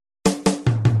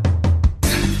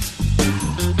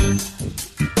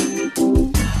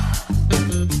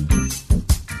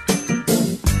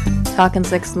Talkin'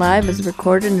 Sex Live is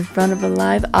recorded in front of a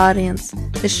live audience.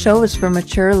 This show is for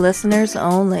mature listeners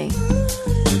only.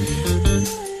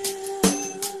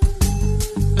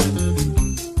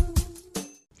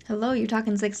 Hello, you're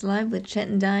Talkin' Sex Live with Chet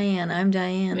and Diane. I'm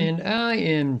Diane. And I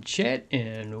am Chet,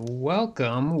 and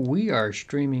welcome. We are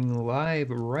streaming live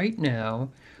right now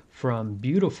from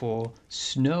beautiful,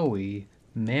 snowy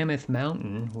Mammoth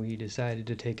Mountain. We decided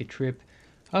to take a trip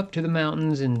up to the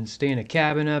mountains and stay in a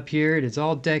cabin up here. It is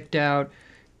all decked out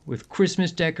with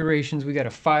Christmas decorations. We got a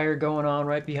fire going on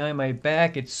right behind my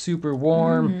back. It's super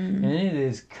warm, and it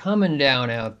is coming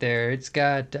down out there. It's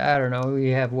got, I don't know,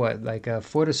 we have what, like a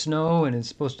foot of snow, and it's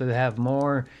supposed to have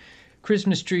more.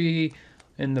 Christmas tree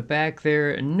in the back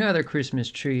there, another Christmas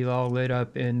tree all lit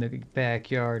up in the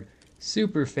backyard.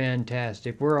 Super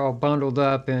fantastic. We're all bundled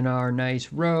up in our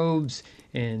nice robes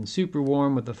and super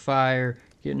warm with the fire,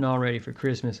 getting all ready for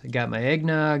Christmas. I got my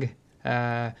eggnog.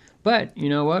 But you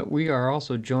know what? We are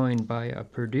also joined by a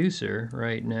producer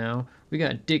right now. We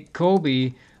got Dick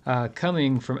Colby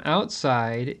coming from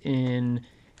outside of USCLA.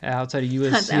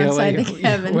 Outside the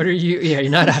cabin. What are you? Yeah,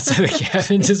 you're not outside the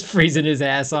cabin, just freezing his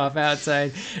ass off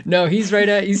outside. No, he's right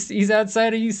at. He's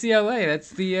outside of UCLA.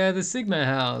 That's the Sigma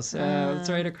House.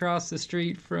 It's right across the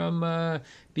street from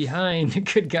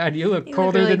behind. Good God, you look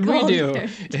colder really than cold we do. here.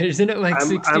 Isn't it like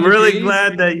 60 I'm really degrees?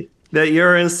 glad that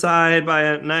you're inside by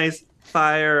a nice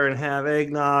fire and have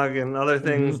eggnog and other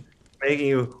things making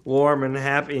you warm and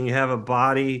happy, and you have a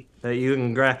body that you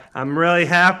can grab. I'm really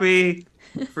happy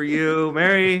for you.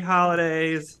 Merry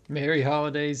holidays. Merry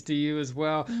holidays to you as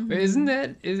well. But isn't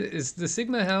that is the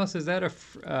Sigma House? Is that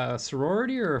a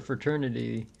sorority or a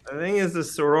fraternity? I think it's a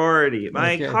sorority.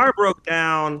 My Okay. car broke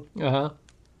down, Uh-huh.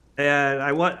 and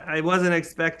I wasn't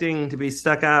expecting to be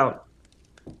stuck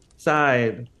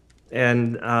outside.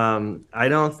 And I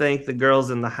don't think the girls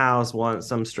in the house want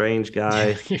some strange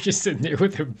guy. You're just sitting there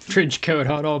with a trench coat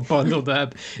on, all bundled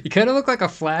up. You kind of look like a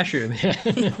flasher, man.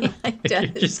 It You're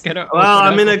does. just gonna Well,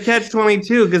 open I'm in up. a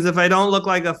catch-22 because if I don't look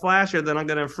like a flasher, then I'm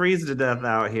gonna freeze to death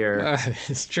out here.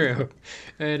 It's true.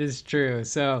 It is true.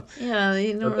 So Yeah,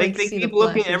 you don't They really see the keep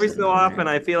looking flashes every so anymore. often.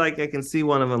 I feel like I can see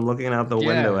one of them looking out the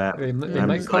window at me. they I'm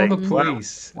might just call the like, "Wow,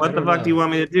 police. what I the don't fuck do you know.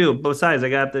 want me to do? Besides, I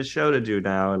got this show to do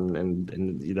now,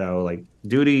 and you know, like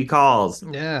duty calls.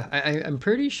 Yeah, I'm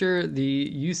pretty sure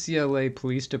the UCLA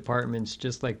Police Department's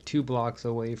just like 2 blocks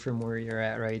away from where you're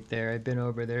at right there. I've been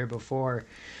over there before.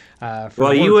 For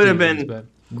Well, you work would have reasons, been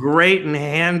great and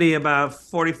handy about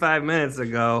 45 minutes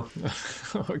ago.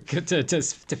 but good to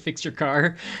fix your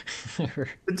car. To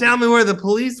tell me where the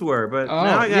police were, but Oh,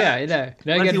 now I got. yeah.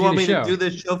 Now you Unless got to you do want the me show. to do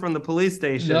this show from the police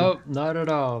station. Nope, not at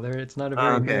all. It's not a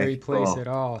very Okay, merry place cool. at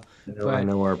all. I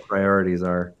know where our priorities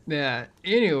are. Yeah.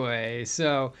 Anyway,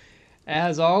 so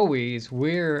as always,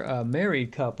 we're a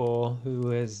married couple who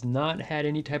has not had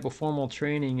any type of formal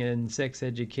training in sex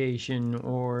education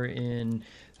or in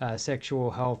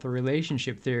sexual health or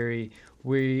relationship theory.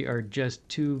 We are just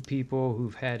 2 people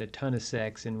who've had a ton of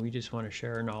sex, and we just want to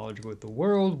share our knowledge with the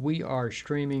world. We are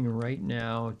streaming right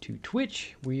now to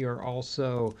Twitch. We are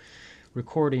also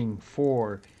recording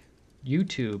for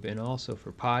YouTube and also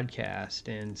for podcast.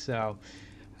 And so,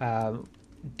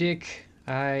 Dick,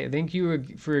 I thank you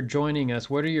for joining us.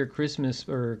 What are your Christmas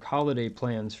or holiday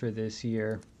plans for this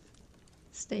year?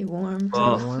 Stay warm.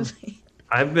 Well,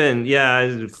 I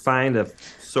find a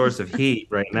source of heat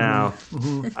right now.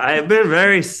 I've been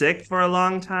very sick for a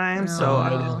long time, so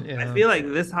I feel like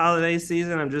this holiday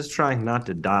season I'm just trying not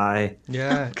to die.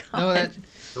 Yeah. No, that,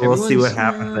 We'll see what everyone's-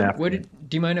 happens after.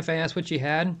 Do you mind if I ask what you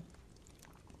had?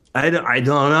 I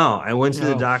don't know. I went to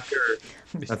the Oh. doctor.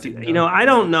 Just didn't You know, I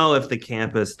don't know if the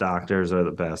campus doctors are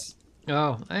the best.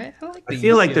 Oh, I like the I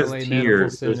feel like there's UCLA Medical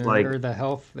tiers. There's Center, like- or the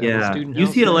health. the Yeah, student health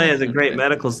UCLA center. is a great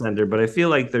medical center, but I feel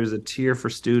like there's a tier for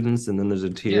students and then there's a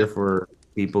tier Yeah. for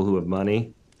people who have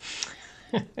money.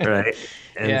 Right?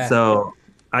 And Yeah. so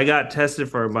I got tested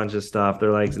for a bunch of stuff.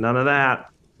 They're like, none of that.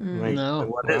 I'm like, No,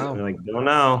 what is it? wow. They're like, don't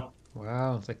know.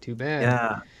 Wow, it's like too bad.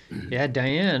 Yeah. Yeah,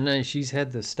 Diane, she's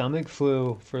had the stomach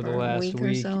flu for the For a last week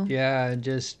or so. Yeah,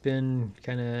 just been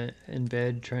kind of in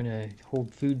bed trying to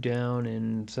hold food down,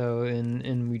 and so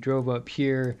and we drove up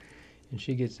here, and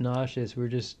she gets nauseous. We're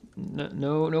just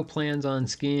no plans on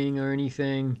skiing or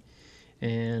anything,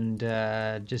 and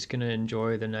just gonna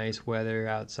enjoy the nice weather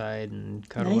outside and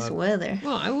cuddle Nice up. weather.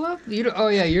 Well, I love you. Oh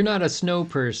yeah, you're not a snow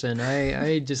person.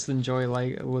 I just enjoy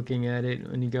like looking at it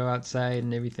when you go outside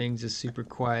and everything's just super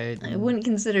quiet. I and- wouldn't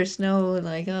consider snow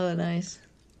like, oh, nice.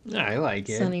 I like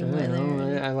it. Sunny I don't know.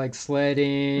 weather. I like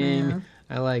sledding. Yeah.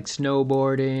 I like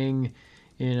snowboarding,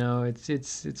 You know,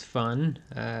 it's fun.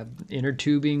 Inner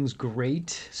tubing's great.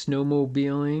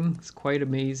 Snowmobiling is quite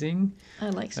amazing. I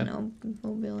like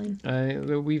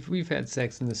snowmobiling. We've had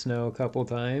sex in the snow a couple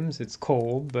times. It's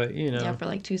cold, but you know. Yeah, for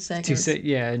like 2 seconds.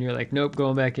 Yeah, and you're like, nope,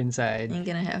 going back inside. Ain't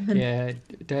gonna happen. Yeah,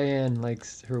 Diane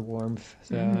likes her warmth.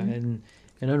 So and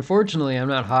unfortunately, I'm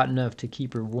not hot enough to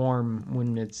keep her warm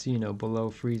when it's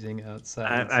below freezing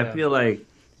outside. I feel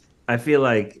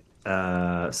like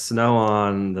snow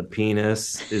on the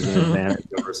penis is an advantage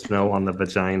over snow on the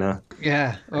vagina.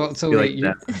 Yeah. Well, so I feel wait, like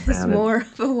that's an It's advantage. more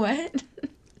of a what?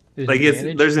 Like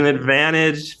there's an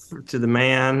advantage to the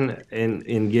man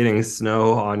in getting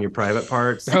snow on your private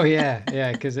parts. Oh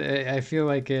yeah, because I feel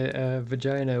like a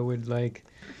vagina would like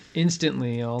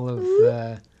instantly all of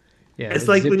It's it'd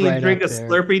like zip when you right drink a up there.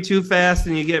 Slurpee too fast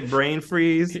and you get brain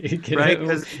freeze, right?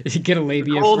 Because you get a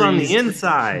labia cold freeze. on the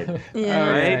inside. Yeah.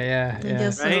 Oh, right? yeah. I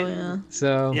guess so, Right? yeah.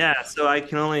 So Yeah, so I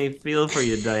can only feel for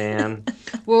you, Diane.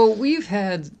 well, we've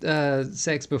had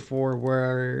sex before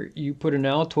where you put an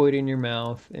Altoid in your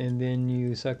mouth and then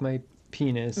you suck my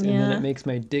penis and then Yeah. it makes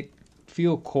my dick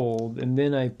feel cold and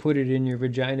then I put it in your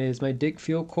vagina. Does my dick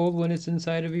feel cold when it's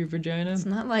inside of your vagina? It's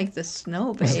not like the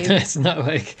snow, babe. It's not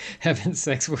like having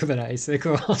sex with an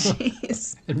icicle.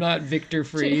 Jeez. I'm not Victor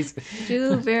Freeze.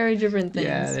 Two very different things.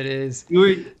 Yeah, that is.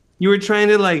 You were trying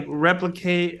to like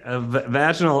replicate a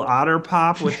vaginal otter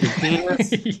pop with your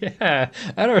penis. Yeah,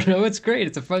 I don't know. It's great.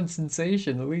 It's a fun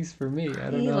sensation, at least for me. I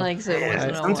don't He know. likes it once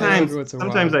in a while.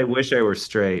 Sometimes I wish I were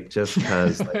straight, just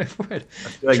because I What?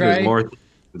 feel like Try- there's more things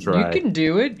to try. You can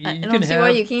do it. I You don't can see have, why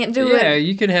you can't do Yeah, it.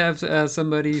 you can have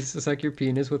somebody suck your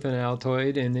penis with an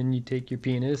Altoid, and then you take your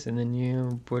penis and then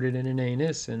you put it in an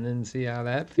anus, and then see how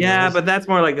that feels. Yeah, but that's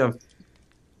more like a.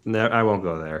 No, I won't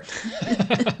go there.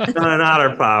 It's not an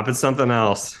otter pop. It's something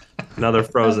else. Another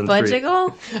frozen treat.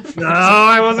 Fudgicle? No,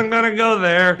 I wasn't gonna go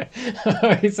there.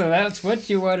 So that's what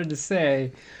you wanted to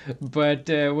say, but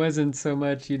it wasn't so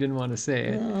much you didn't want to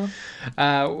say it.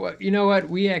 No. You know what?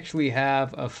 We actually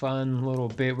have a fun little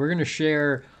bit. We're going to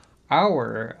share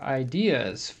our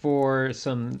ideas for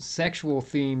some sexual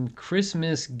themed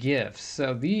Christmas gifts.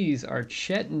 So these are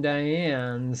Chet and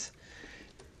Diane's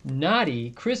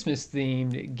naughty Christmas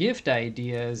themed gift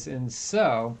ideas. And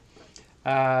so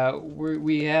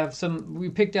we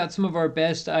picked out some of our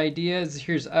best ideas.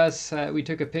 Here's us. We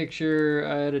took a picture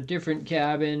at a different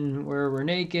cabin where we're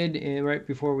naked and right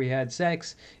before we had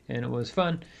sex, and it was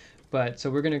fun. But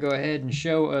so we're going to go ahead and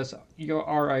show us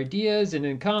our ideas and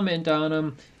then comment on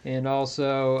them. And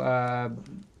also,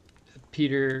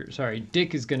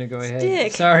 Dick is going to go ahead.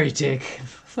 Dick. Sorry, Dick.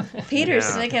 Peter's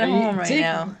Yeah. sick at home right Dick-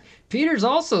 now. Peter's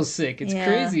also sick. It's Yeah.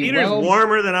 crazy. Peter's Well,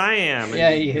 warmer than I am. and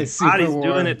Yeah, he is his super body's warm.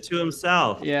 doing it to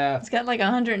himself. Yeah. It's got like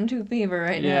 102 fever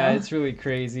right Yeah, now. it's really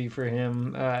crazy for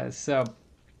him. So,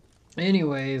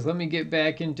 anyways, let me get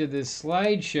back into this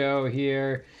slideshow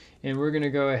here, and we're going to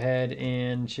go ahead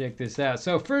and check this out.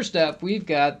 So, first up, we've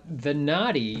got the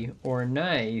naughty or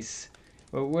nice.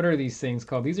 Well, what are these things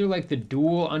called? These are like the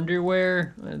dual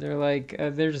underwear. They're like,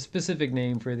 there's a specific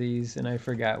name for these, and I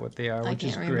forgot what they are, I which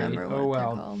is can't great. remember what Oh, they're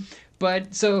well. called.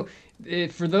 But so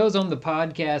for those on the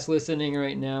podcast listening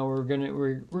right now, we're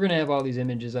gonna have all these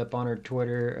images up on our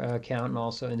Twitter account and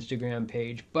also Instagram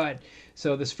page. But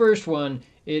so this first one,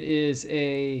 it is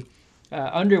a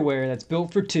underwear that's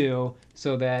built for two,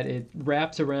 so that it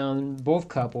wraps around both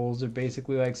couples. They're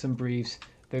basically like some briefs.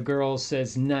 The girl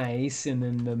says nice, and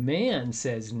then the man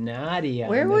says naughty.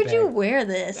 Where would you wear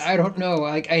this? I don't know.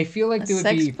 Like I feel like A there would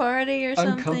sex be party or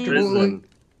something? uncomfortable. Prison.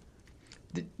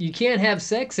 You can't have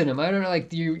sex in them. I don't know, like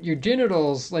your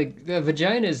genitals, like the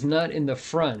vagina is not in the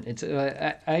front. It's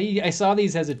I saw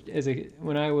these as a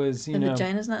when I was The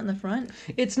vagina's not in the front?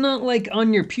 it's not like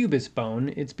on your pubis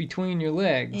bone. It's between your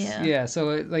legs. Yeah.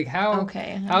 So like how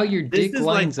Okay. how your This dick is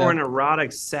like lines for up. an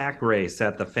erotic sack race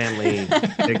at the family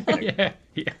picnic.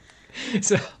 Yeah.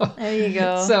 So There you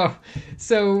go.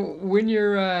 So when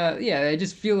you're I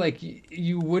just feel like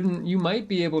you might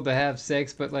be able to have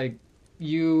sex, but like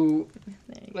you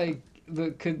like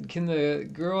can the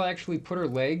girl actually put her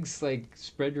legs, like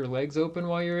spread your legs open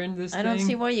while you're in this I thing? don't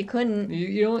see why you couldn't.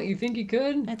 You think you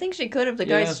could? I think she could if the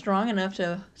Yeah. guy's strong enough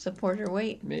to support her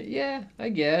weight. Yeah, I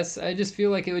guess. I just feel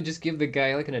like it would just give the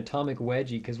guy like an atomic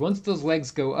wedgie, because once those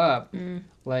legs go up,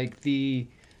 like the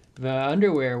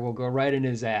underwear will go right in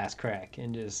his ass crack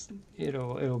and just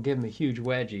it'll give him a huge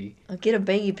wedgie. I'll get a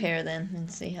baggy pair then and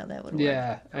see how that would work.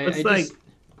 Yeah, It looks like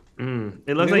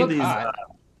they these look hot.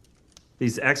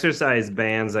 these exercise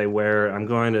bands I wear. I'm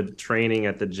going to training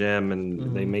at the gym,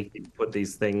 and they Mhm. make you put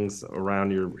these things around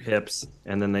your hips,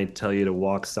 and then they tell you to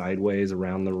walk sideways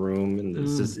around the room, and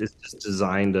Mm. it's just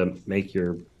designed to make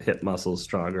your hip muscles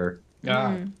stronger.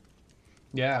 Ah, Mm.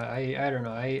 yeah. I don't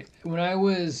know. When I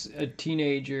was a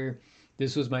teenager,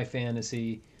 this was my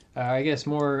fantasy. I guess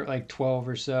more like 12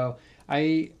 or so.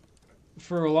 I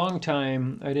For a long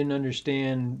time I didn't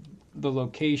understand the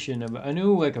location of. I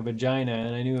knew like a vagina,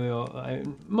 and I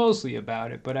knew mostly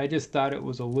about it, but I just thought it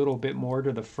was a little bit more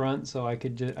to the front, so I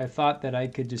thought that I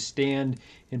could just stand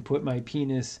and put my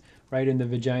penis right in the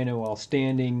vagina while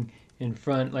standing in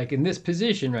front, like in this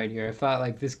position right here. I thought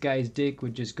like this guy's dick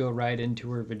would just go right into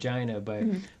her vagina, but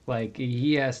Mm. like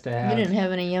he has to You have. didn't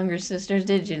have any younger sisters,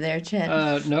 did you, there,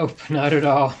 Chet? Nope, not at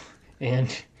all. And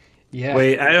yeah,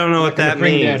 Wait, I don't know I'm what not gonna that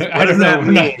bring means. that. I What does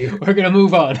don't know. that mean? We're gonna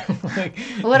move on. Like,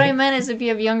 What I meant is, if you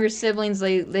have younger siblings,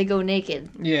 they go naked,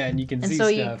 yeah, and you can and see so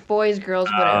you stuff. boys, girls,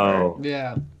 whatever. Oh,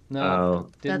 Yeah, no, oh.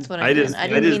 That's didn't. what I meant. I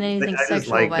didn't mean anything I just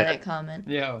sexual like by that. that comment.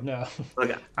 Yeah, no.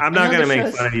 Look, I'm I not know gonna the make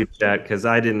show's. fun of you, Chet, because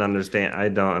I didn't understand. I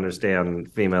don't understand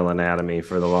female anatomy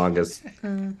for the longest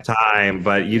Uh, time.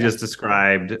 But you Yeah. just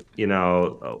described,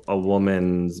 a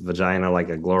woman's vagina like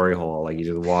a glory hole. Like you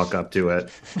just walk up to it.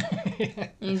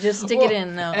 you just stick Well, it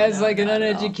in. No, as no, like an not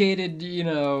at all. uneducated,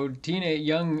 teenage,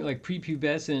 young, like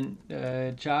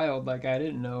prepubescent child, like I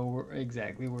didn't know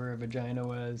exactly where a vagina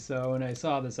was. So when I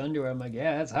saw this underwear, I'm like,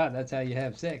 yeah, that's hot. That's how you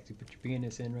have sex. You put your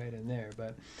penis in right in there.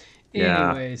 But, Yeah.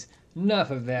 anyways,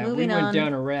 enough of that. Moving We went on.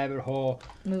 down a rabbit hole.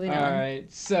 Moving All on.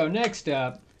 right. So next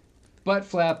up, butt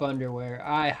flap underwear.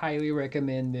 I highly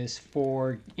recommend this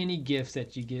for any gifts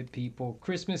that you give people.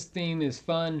 Christmas theme is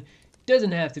fun.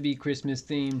 Doesn't have to be Christmas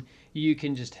themed. You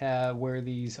can just wear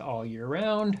these all year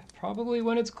round. Probably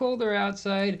when it's colder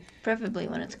outside. Preferably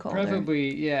when it's colder.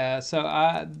 Preferably, yeah. So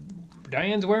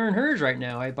Diane's wearing hers right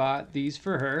now. I bought these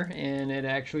for her, and it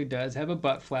actually does have a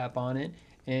butt flap on it.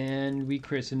 And we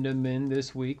christened them in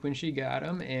this week when she got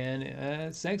them,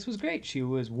 and sex was great. She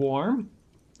was warm,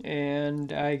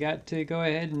 and I got to go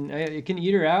ahead and I can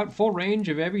eat her out, full range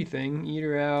of everything. Eat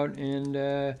her out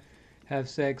and have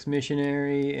sex,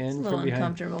 missionary, It's a and little from behind.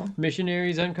 uncomfortable.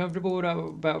 Missionary's uncomfortable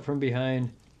about from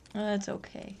behind. That's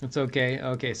okay. It's okay.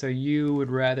 Okay, so you would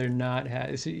rather not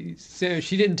have. So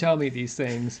she didn't tell me these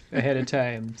things ahead of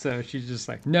time. So she's just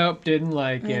like, nope, didn't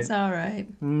like It's it. all right.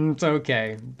 It's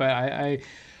okay. But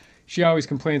she always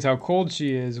complains how cold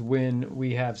she is when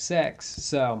we have sex.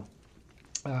 So,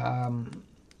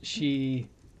 she,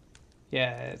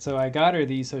 yeah. So I got her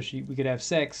these so we could have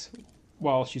sex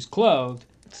while she's clothed.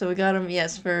 So we got them.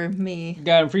 Yes, for me.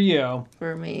 Got them for you,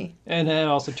 For me. and that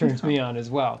also turns me on as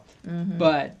well. Mm-hmm.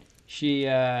 But she,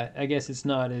 I guess it's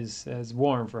not as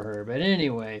warm for her. But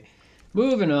anyway,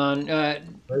 moving on. They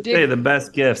Dick- say the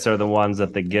best gifts are the ones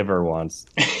that the giver wants.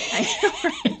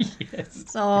 Yes,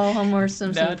 It's all Homer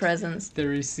Simpson That's- presents. the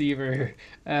receiver.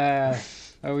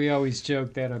 We always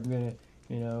joke that I'm gonna,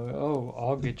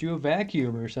 I'll get you a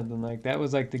vacuum or something like that.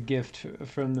 Was like the gift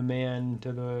from the man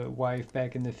to the wife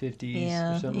back in the 50s or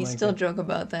Yeah, something you like still that. joke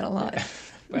about that a lot.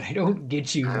 But I don't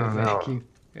get you I a don't know. vacuum.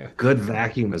 Good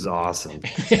vacuum is awesome.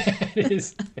 It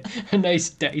is a nice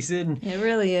Dyson. It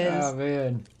really is. Oh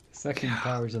man, suction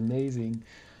power is amazing.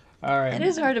 All right. It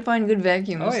is hard to find good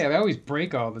vacuums. Oh yeah, I always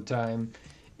break all the time.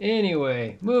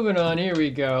 Anyway, moving on. Here we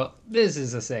go. This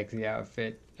is a sexy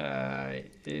outfit.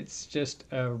 It's just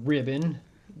a ribbon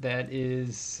that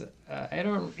is. I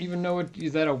don't even know what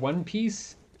is that a one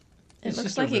piece. It It's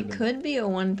looks just a like it ribbon. could be a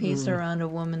one piece Mm. around a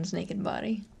woman's naked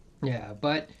body. Yeah,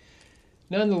 but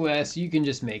nonetheless, you can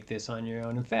just make this on your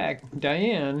own. In fact,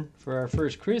 Diane, for our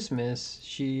first Christmas,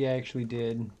 she actually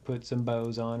did put some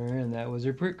bows on her, and that was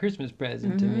her Christmas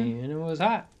present to me, and it was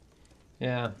hot.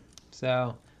 Yeah,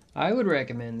 so I would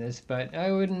recommend this, but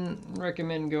I wouldn't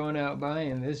recommend going out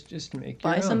buying this. Just make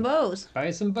your Buy some own. bows.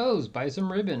 Buy some bows, buy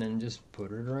some ribbon, and just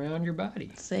put it around your body.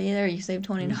 Say there, you save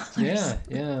 $20. Yeah,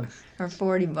 yeah. Or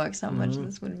 $40, how much Mhm.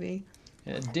 this would be.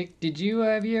 Dick,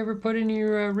 have you ever put any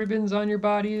ribbons on your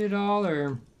body at all,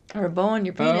 or Or a bow on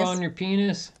your bow penis. on your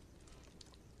penis?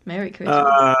 Merry Christmas.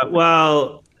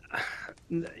 Well,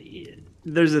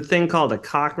 there's a thing called a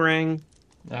cock ring,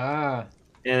 Ah,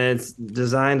 and it's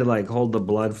designed to like hold the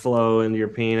blood flow into your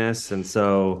penis, and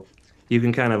so you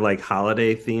can kind of like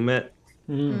holiday theme it.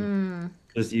 mm.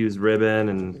 Just use ribbon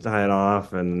and tie it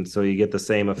off, and so you get the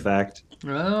same effect.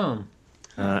 Oh,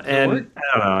 And work?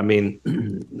 I don't know. I mean,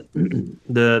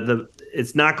 the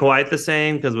it's not quite the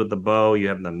same because with the bow you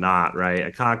have the knot, right?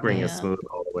 A cock ring is Yeah. smooth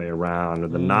all the way around,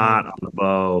 and the Mm. knot on the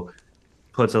bow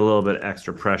puts a little bit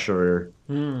extra pressure.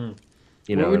 hmm.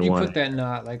 Where would you put that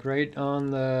knot? Like right on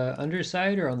the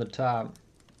underside or on the top?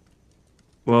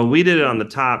 Well, we did it on the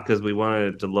top because we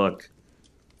wanted it to look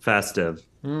festive.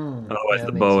 Otherwise, Yeah, the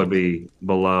that makes bow would sense. be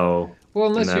below. Well,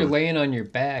 And unless you're then, laying on your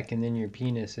back and then your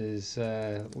penis is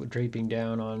draping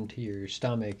down onto your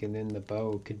stomach, and then the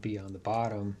bow could be on the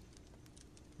bottom.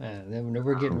 Then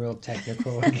we're getting real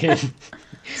technical again.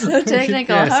 So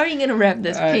technical. Yes. How are you going to wrap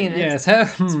this penis?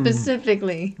 Yes.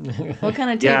 Specifically. What kind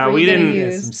of tape Yeah, are we you going to didn't- Yeah,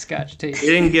 use? some Scotch tape. we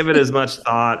didn't give it as much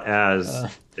thought as Uh,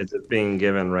 it's being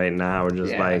given right now. We're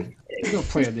just Yeah. like, You don't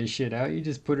plan this shit out. You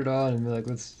just put it on and be like,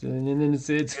 let's, and then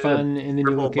it's fun, and then you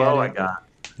triple look bow I at it. got.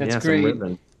 That's Yeah, some great.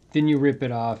 ribbon. Then you rip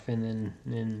it off, and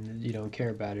then you don't care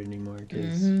about it anymore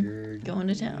because you're Going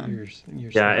to town. You're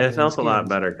Yeah, it snapping felt a lot skins.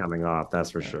 better coming off,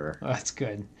 that's for sure. Oh, that's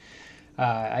good.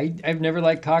 I've never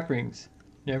liked cock rings.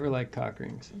 Never liked cock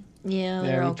rings. Yeah,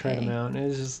 they're we tried them okay. out, and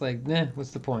it's just like, nah,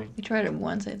 what's the point? We tried it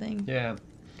once, I think, Yeah.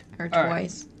 or All right.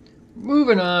 twice.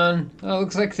 Moving on. Oh,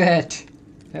 looks like that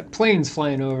plane's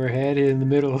flying overhead in the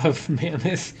middle of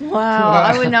Mammoth. Wow,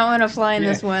 I would not want to fly in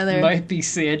this Yeah, weather. Might be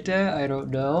Santa. I don't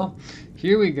know.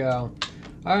 Here we go.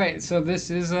 All right, so this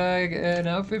is an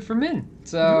outfit for men.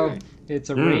 So it's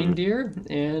a reindeer,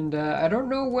 and I don't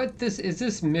know what this is.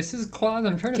 This Mrs. Claus?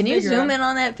 I'm trying to Can you figure zoom out. in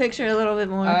on that picture a little bit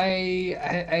more?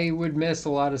 I would mess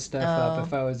a lot of stuff up Oh.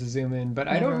 if I was to zoom in, but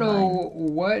I Never don't know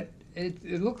what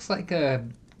it looks like the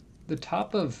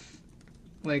top of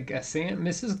like a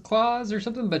Mrs. Claus or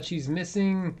something, but she's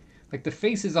missing like the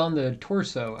face is on the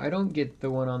torso. I don't get the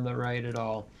one on the right at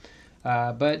all.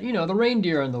 But you know, the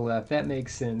reindeer on the left, that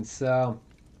makes sense. So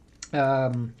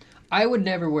I would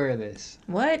never wear this.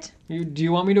 What? Do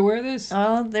you want me to wear this?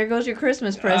 Oh, there goes your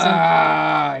Christmas present.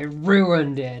 I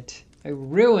ruined it. I'll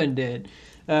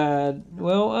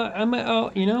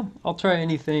try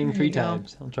anything There three you go.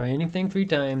 times. I'll try anything 3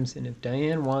 times, and if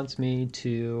Diane wants me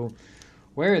to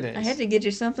wear this, I had to get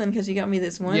you something because you got me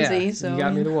this onesie. yeah, So you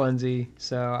got me the onesie,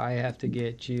 so I have to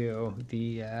get you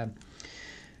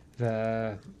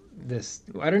this.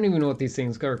 I don't even know what these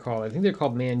things are called. I think they're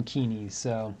called mankinis.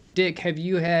 So, Dick, have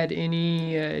you had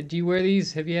any? Do you wear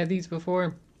these? Have you had these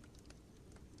before?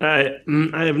 I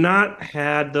have not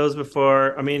had those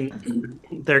before. I mean,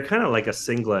 they're kind of like a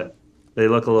singlet. They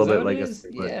look a little Is that bit what like it a is?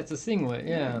 singlet, Yeah, it's a singlet.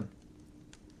 Yeah,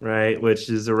 right? Which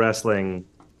is a wrestling.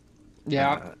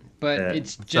 yeah, but yeah.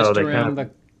 it's So just they around kind the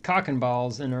cock and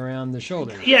balls and around the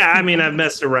shoulder. Yeah, I mean, I've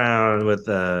messed around with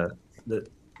the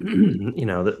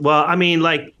well, I mean,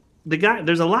 like the guy.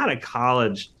 There's a lot of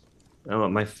college. Oh,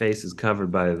 my face is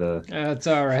covered by the. It's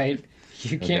all right.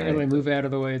 You can't Okay. really move out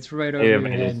of the way. It's right over Yeah, your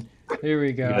man, head. Here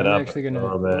we go. Give it I'm up actually a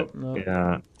gonna. little bit. Oh, no.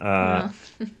 Yeah. Yeah.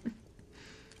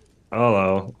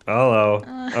 Hello.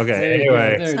 Okay. There you go.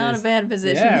 Anyway. There It's it not is. a bad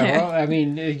position Yeah, there. well, I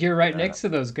mean, you're right next to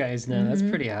those guys now. That's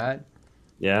pretty hot.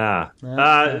 Yeah.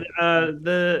 That's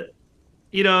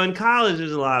In college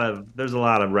there's a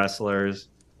lot of wrestlers.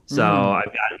 So I've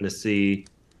gotten to see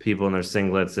people in their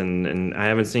singlets and I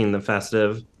haven't seen the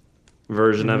festive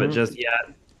version of it just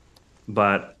yet.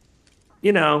 But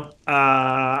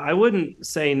I wouldn't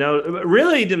say no.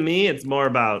 Really, to me, it's more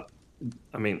about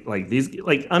I mean, like these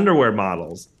like underwear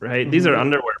models, right? These are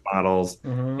underwear models.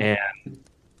 And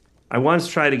I once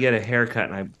tried to get a haircut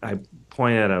and I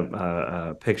pointed at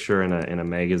a picture in a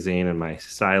magazine and my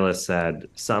stylist said,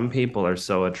 some people are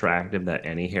so attractive that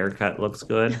any haircut looks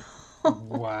good.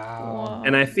 Wow.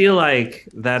 And I feel like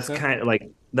that's So- kind of like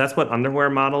that's what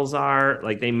underwear models are.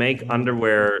 Like they make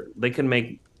underwear, they can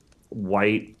make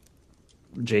white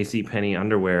JCPenney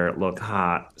underwear look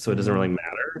hot, so it doesn't really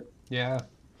matter. Yeah,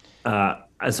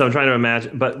 So I'm trying to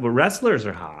imagine, but wrestlers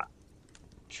are hot.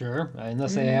 sure.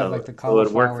 Unless they have like the So it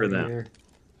would work cauliflower for them. ear.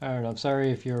 I don't know. I'm sorry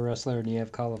if you're a wrestler and you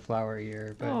have cauliflower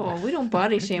ear, but Oh, we don't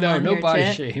body shame no, on no here, body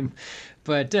Chet. shame.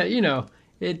 But you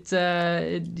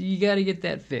got to get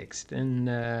that fixed. And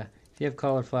if you have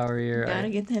cauliflower ear, Gotta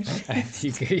get that. I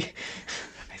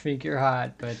think you're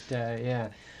hot, but yeah.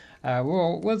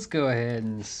 Well, let's go ahead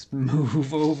and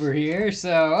move over here.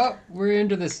 So, we're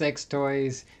into the sex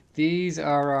toys. These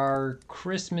are our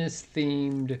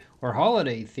Christmas-themed or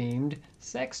holiday-themed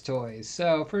sex toys.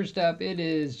 So, first up, it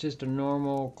is just a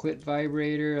normal clit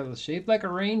vibrator shaped like a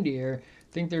reindeer.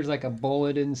 I think there's like a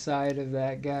bullet inside of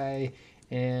that guy,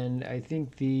 and I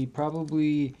think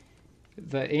probably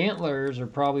the antlers are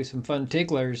probably some fun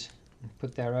ticklers.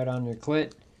 Put that right on your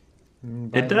clit.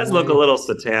 And by It the does look a way- little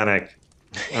satanic.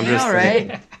 I'm just All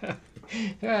saying. right.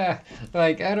 Yeah,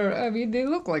 I mean, they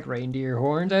look like reindeer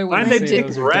horns. I Why'd wouldn't they say pick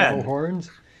those are red? devil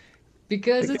horns.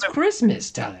 Because They it's could've-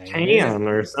 Christmas time. Tan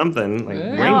or something like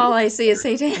Yeah. Now all I see is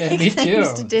satanic Yeah, me things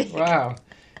too. to dig. Wow.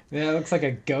 Yeah, it looks like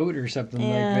a goat or something like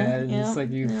Yeah, that. And yeah, it's like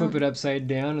you yeah. flip it upside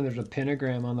down and there's a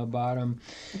pentagram on the bottom.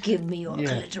 Give me your Yeah.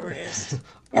 clitoris.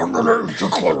 I'm gonna eat your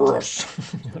clitoris.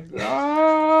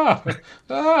 Ah!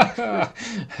 Ah!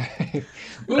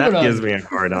 Moving That gives on. me a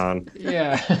hard on.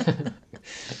 Yeah.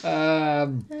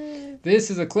 This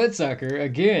is a clit sucker.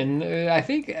 Again, I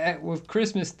think with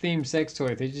Christmas themed sex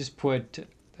toys, they just put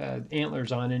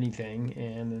antlers on anything,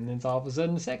 and then it's all of a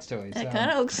sudden a sex toy. That So. kind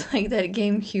of looks like that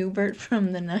game Hubert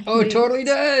from the 90s. Oh, it totally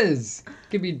does.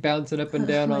 Could be bouncing up and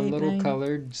down on Late little 90s.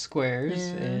 colored squares,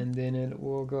 Yeah. and then it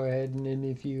will go ahead and then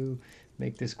if you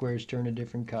make the squares turn a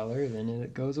different color, then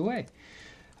it goes away.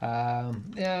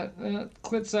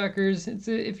 Clit suckers.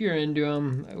 If you're into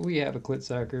them, we have a clit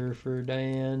sucker for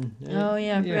Diane. Oh,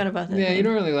 yeah, I forgot about that Yeah, you thing.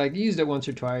 don't really like. You used it once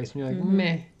or twice, and you're like,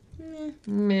 meh,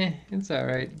 meh. It's all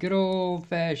right. Good old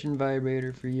fashioned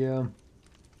vibrator for you.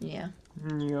 Yeah.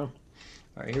 Yeah. All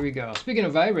right, here we go. Speaking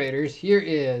of vibrators, here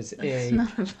is It's a.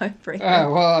 not a vibrator.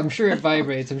 Well, I'm sure it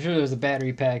vibrates. I'm sure there's a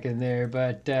battery pack in there,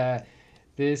 but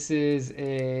this is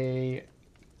a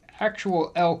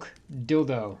actual elk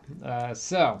dildo.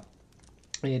 So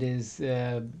it is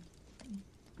a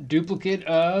duplicate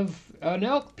of an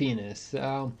elk penis.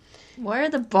 Why are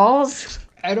the balls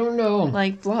I don't know.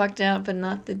 like blocked out but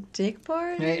not the dick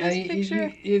part in this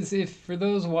picture? Is if for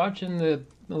those watching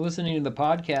listening to the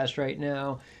podcast right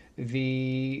now,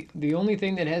 the only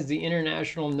thing that has the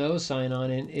international no sign on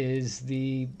it is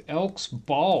the elk's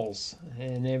balls,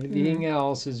 and everything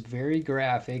else is very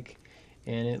graphic,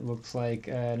 and it looks like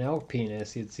an elk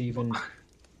penis. It's even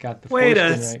got the Wait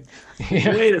foreskin right. Yeah.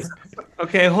 Wait a second.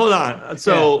 Okay, hold on.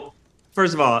 So,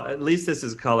 first of all, at least this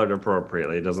is colored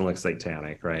appropriately. It doesn't look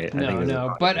satanic, right?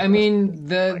 No. But I mean,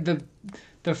 the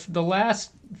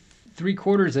last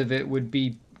 3/4 of it would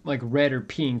be like red or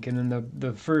pink, and then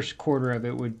the first quarter of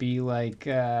it would be like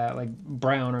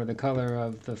brown or the color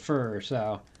of the fur.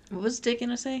 So What was Dick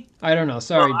gonna say? I don't know.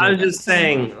 Sorry, I'm Dick. just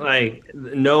saying, like,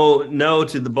 no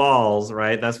to the balls,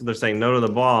 right? That's what they're saying, no to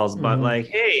the balls. But Mhm. like,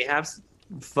 hey, have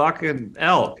fucking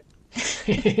elk.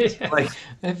 Like,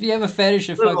 If you have a fetish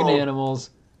of little- fucking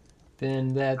animals,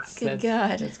 then that's Good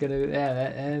God. that's gonna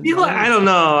I don't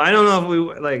know. I don't know if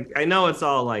we like. I know it's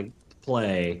all like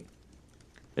play.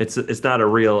 It's not a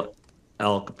real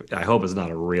elk. I hope it's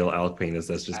not a real elk penis.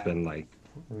 That's just been like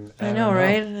I know,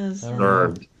 right? It is- I don't know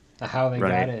served. how they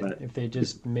Right, got it. but- If they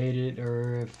just made it,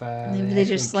 or if Maybe they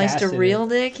just actually sliced a casted real it.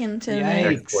 dick into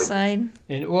Yikes. the side.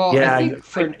 And well, Yeah, I think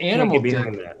for an can't animal get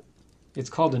behind dick, that. it's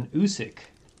called an Usyk,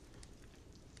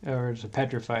 or it's a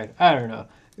petrified. I don't know.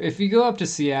 If you go up to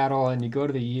Seattle and you go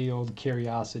to the ye old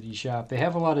Curiosity shop, they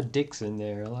have a lot of dicks in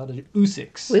there, a lot of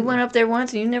Usyks. We went up there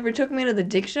once and you never took me to the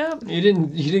dick shop? You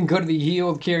didn't go to the ye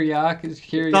old Curiosity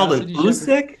It's called an shop?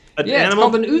 Usyk? An Yeah, it's animal?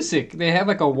 called an Usyk. They have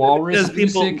like a walrus Because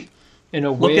people Usyk and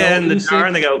a Look whale at it in the Usyk. jar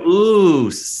and they go, ooh,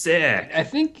 sick. I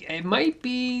think it might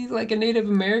be like a Native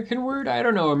American word. I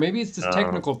don't know, or maybe it's this Oh.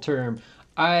 technical term.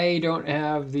 I don't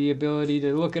have the ability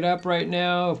to look it up right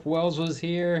now. If Wells was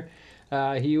here,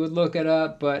 he would look it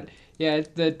up. But yeah,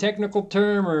 the technical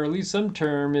term, or at least some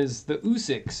term, is the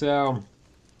Usyk. So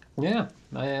yeah,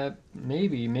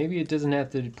 maybe it doesn't have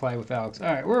to apply with Alex. All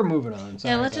right, we're moving on.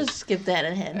 Sorry, Yeah, let's guys. just skip that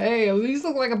ahead. Hey, these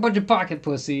look like a bunch of pocket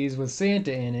pussies with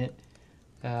Santa in it.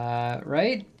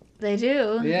 Right? They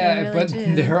do. Yeah, they really but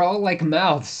do. they're all like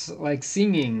mouths, like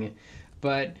singing.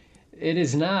 But it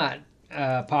is not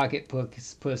pocket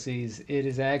pussies. It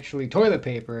is actually toilet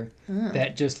paper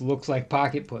that just looks like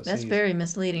pocket pussies. That's very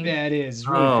misleading. Yeah, it is. It's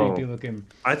really Oh. creepy looking.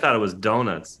 I thought it was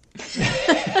donuts.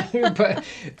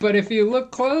 but if you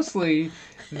look closely,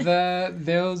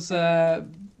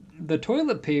 the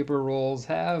toilet paper rolls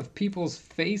have people's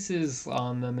faces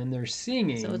on them, and they're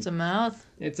singing. So it's a mouth.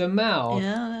 It's a mouth.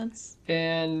 Yeah, that's.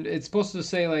 And it's supposed to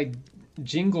say like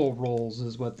jingle rolls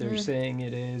is what they're saying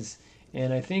it is.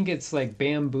 And I think it's like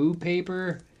bamboo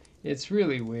paper. It's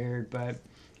really weird, but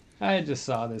I just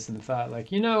saw this and thought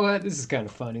like, you know what? This is kind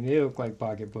of funny. They look like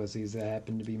pocket pussies that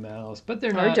happen to be mouths, but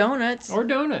they're Or not. donuts. Or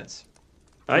donuts.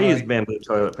 I use bamboo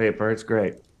toilet paper. It's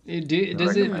great.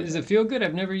 Does it feel good?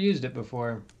 I've never used it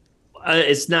before.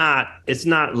 It's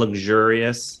not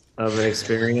luxurious of an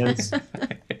experience.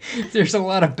 There's a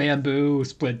lot of bamboo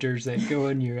splinters that go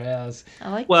in your ass. I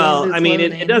like Well, bamboo I mean,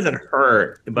 clothing. it doesn't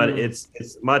hurt, but Mm.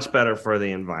 it's much better for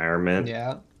the environment,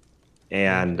 Yeah.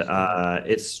 and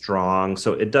it's strong,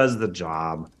 so it does the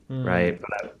job, Mm. right?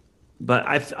 But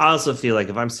I also feel like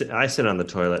if I sit on the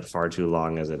toilet far too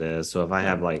long as it is. So if I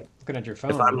have like, Looking at your phone.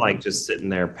 if I'm like just sitting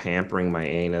there pampering my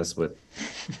anus with,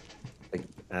 like,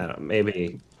 I don't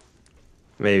know,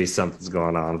 maybe something's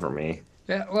going on for me.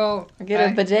 Yeah, well, Or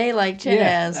get a bidet like Chet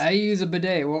has. I use a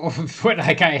bidet. Well,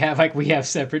 what we have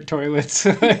separate toilets.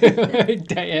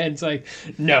 Diane's like,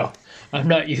 no, I'm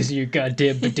not using your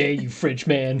goddamn bidet, you French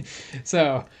man.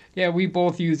 So yeah, we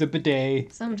both use a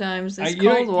bidet. Sometimes it's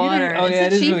cold water. Oh yeah,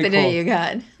 It's a cheap really bidet cold. you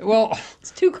got. Well,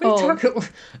 It's too cold.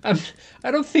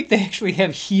 I don't think they actually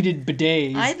have heated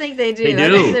bidets. I think they do. They I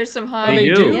do. think there's some high. They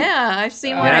do. Yeah, I've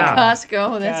seen one Yeah. at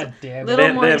Costco. That's God damn it. a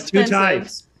little more They have expensive. two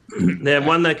types. They have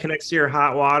one that connects to your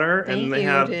hot water, Thank and they you,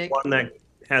 have Dick. one that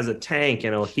has a tank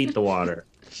and it'll heat the water.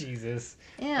 Jesus.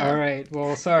 Yeah. All right.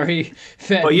 Well, sorry.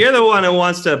 Well, you're the one who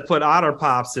wants to put otter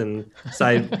pops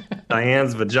inside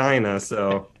Diane's vagina.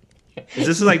 So is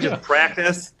this like just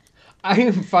practice? I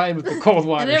am fine with the cold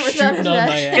water never thought shooting of on that.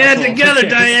 my ass. Get it together,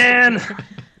 Diane.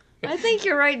 I think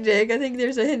you're right, Dick. I think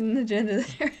there's a hidden agenda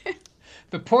there.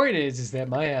 The point is that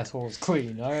my asshole is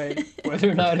clean, all right? Whether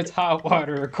or not it's hot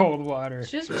water or cold water. It's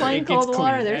just plain it gets cold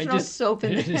water. clean. There's no soap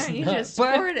in it there. is You not- just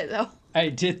but squirt it, though. I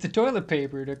did the toilet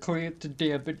paper to clean it to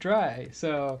damp it dry.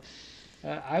 So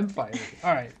I'm fine with it.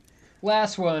 All right.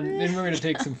 Last one, then we're going to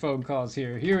take some phone calls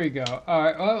here. Here we go. All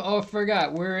right. Oh, I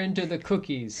forgot. We're into the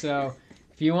cookies. So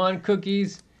if you want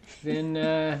cookies, then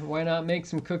why not make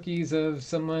some cookies of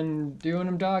someone doing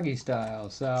them doggy style?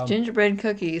 So Gingerbread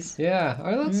cookies. yeah,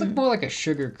 or let's look more like a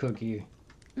sugar cookie.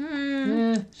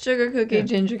 Sugar cookie,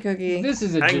 ginger cookie. This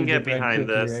is a I can get gingerbread behind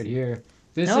cookie this. right here.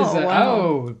 This Oh, is a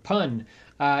wow. pun.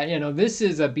 This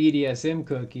is a BDSM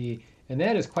cookie, and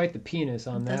that is quite the penis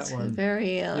on That's that one.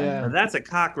 very. Yeah. Now, that's a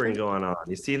cock ring going on.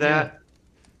 You see that?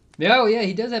 Oh yeah,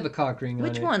 he does have a cock ring on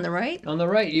Which it. one? The right? On the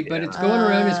right, but it's going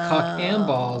around his cock and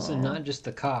balls, and not just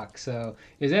the cock. So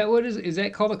is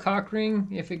that called a cock ring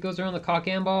if it goes around the cock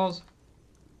and balls?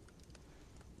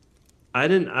 I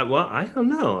don't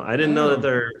know. I didn't know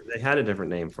that they had a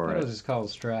different name for That was it. just called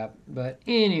strap. But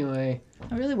anyway,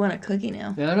 I really want a cookie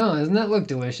now. I don't know. Doesn't that look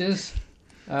delicious?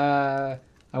 I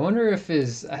wonder if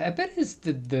I bet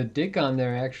the dick on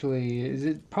there actually, is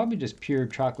it probably just pure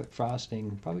chocolate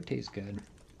frosting? Probably tastes good.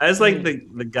 I just like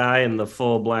the guy in the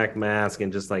full black mask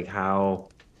and just like how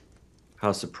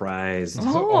surprised.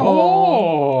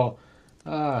 Oh!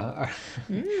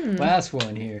 Last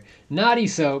one here. Naughty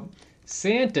soap.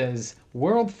 Santa's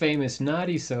world famous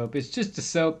naughty soap. It's just a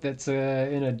soap that's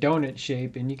in a donut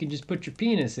shape, and you can just put your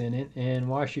penis in it and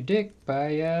wash your dick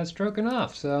by stroking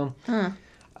off. So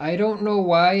I don't know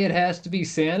why it has to be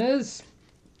Santa's.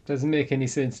 Doesn't make any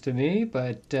sense to me,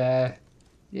 but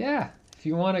yeah. If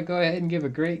you want to go ahead and give a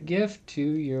great gift to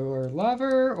your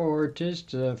lover or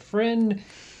just a friend,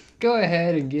 go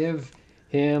ahead and give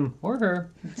him or her.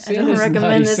 I don't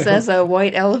recommend this as a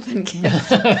white elephant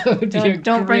gift.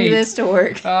 Don't bring this to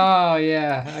work. Oh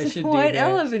yeah, I should do White that.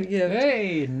 elephant gift.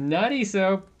 Hey, naughty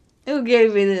soap. Who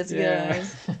gave me this, Yeah.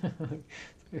 guys?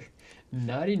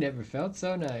 Naughty never felt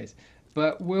so nice.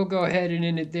 But we'll go ahead and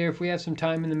end it there. If we have some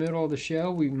time in the middle of the show,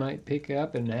 we might pick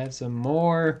up and have some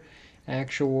more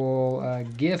actual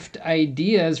gift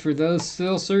ideas for those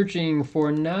still searching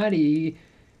for naughty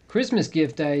Christmas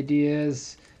gift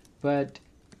ideas. But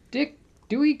Dick,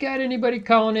 do we got anybody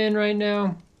calling in right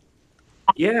now?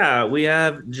 Yeah, we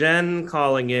have Jen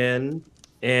calling in,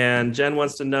 and Jen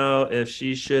wants to know if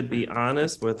she should be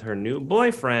honest with her new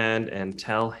boyfriend and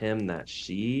tell him that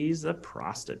she's a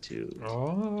prostitute.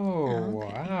 Oh,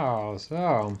 wow.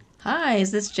 So, Hi,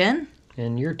 is this Jen?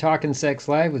 and you're talking Sex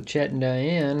Live with Chet and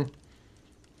Diane.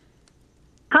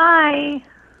 Hi.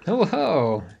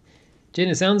 Hello. Jen,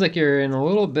 it sounds like you're in a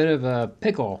little bit of a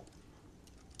pickle.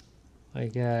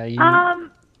 Like,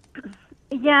 you...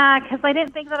 Yeah, because I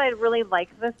didn't think that I'd really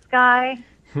like this guy.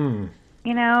 Hmm.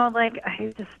 You know, like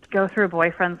I just go through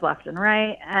boyfriends left and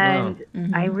right, and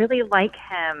I really like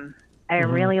him. I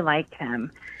really like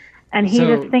him, and he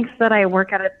So- just thinks that I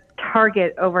work at a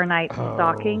Target overnight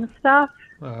stocking stuff.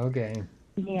 Oh, okay.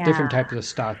 Yeah. Different types of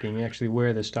stocking. You actually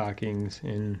wear the stockings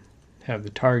and have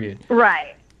the target.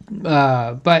 Right.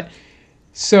 But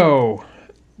so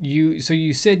you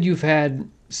said you've had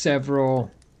several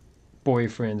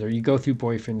boyfriends, or you go through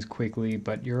boyfriends quickly,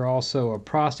 but you're also a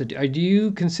prostitute. Do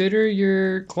you consider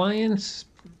your clients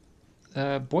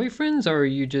boyfriends, or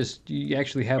you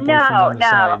actually have boyfriends on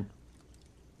the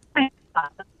side?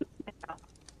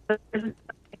 There's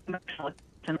emotional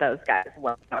to those guys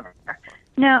whatsoever.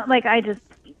 No, like I just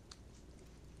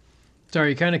Sorry,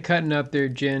 you're kind of cutting up there,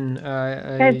 Jen.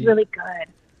 guy's really good.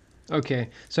 Okay,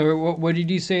 so what did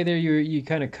you say there? You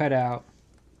kind of cut out.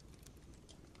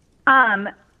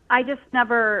 I just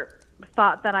never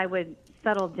thought that I would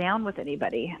settle down with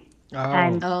anybody. Oh,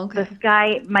 And Oh, okay. this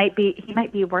guy might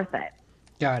be worth it.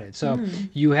 Got it. So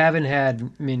you haven't had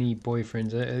many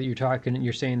boyfriends.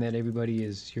 You're saying that everybody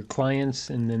is your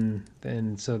clients, and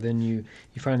then you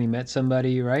finally met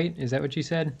somebody, right? Is that what you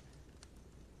said?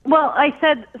 Well, I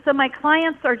said, so my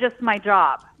clients are just my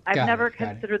job. I've Got never it, got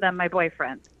it. considered them my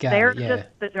boyfriends. Got They're it, yeah. just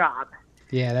the job.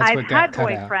 Yeah, that's I've what got had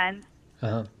cut out. boyfriends,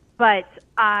 Uh-huh. but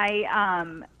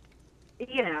I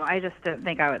just didn't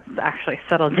think I would actually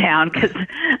settle down because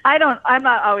I'm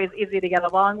not always easy to get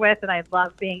along with, and I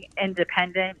love being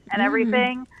independent and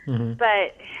everything. Mm-hmm.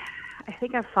 But I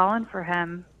think I've fallen for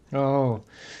him. Oh,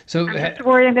 so I'm just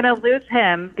worried I'm going to lose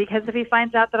him because if he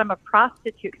finds out that I'm a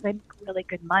prostitute, because I make really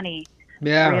good money,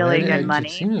 yeah, really good it money,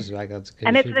 seems like that's good.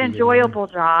 and it's an enjoyable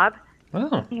job.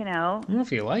 Oh, You know. well,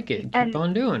 if you like it, keep And-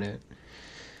 on doing it.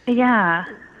 Yeah.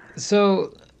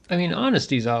 So, I mean,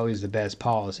 honesty is always the best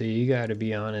policy. You got to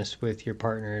be honest with your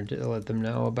partner to let them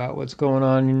know about what's going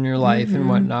on in your life and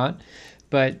whatnot.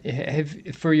 But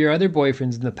for your other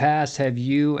boyfriends in the past, have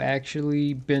you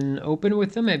actually been open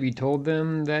with them? Have you told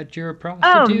them that you're a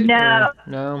prostitute? no. Or,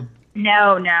 no.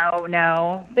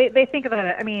 No. They think about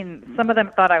it. I mean, some of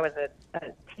them thought I was a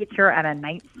teacher at a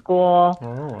night school.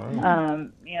 Oh, wow.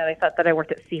 They thought that I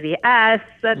worked at CVS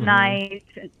at night.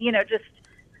 Just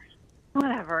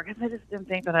whatever. Because I just didn't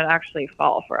think that I'd actually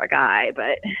fall for a guy.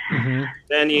 But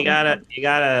Then you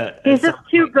gotta. he's just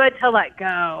too good to let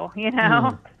go.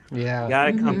 Yeah. You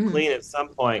gotta come clean at some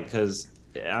point because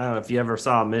I don't know if you ever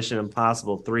saw Mission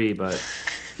Impossible 3, but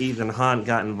Ethan Hunt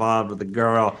got involved with a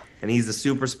girl, and he's a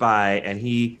super spy, and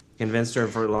he convinced her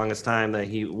for the longest time that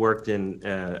he worked in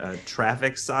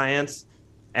traffic science,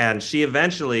 and she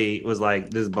eventually was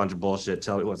like, "This is a bunch of bullshit.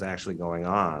 Tell me what's actually going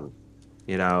on,"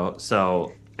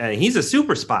 So, and he's a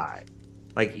super spy,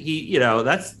 like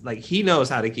that's like he knows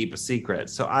how to keep a secret.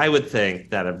 So I would think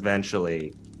that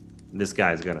eventually this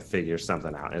guy's going to figure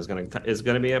something out. It's going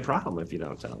to be a problem if you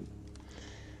don't tell him.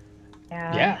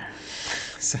 Yeah.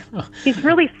 So, He's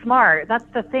really smart. That's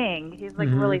the thing. He's like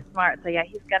really smart. So yeah,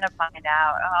 he's going to find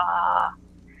out.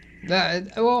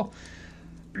 well,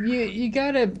 you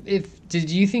gotta. Do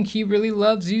you think he really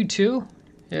loves you too?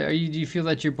 Do you feel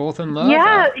that you're both in love?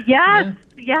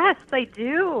 Yes, I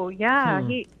do. Yeah,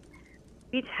 we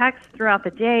text throughout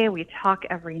the day. We talk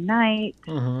every night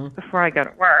before I go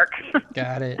to work.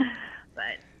 Got it. But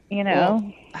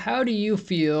Well, how do you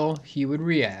feel he would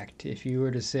react if you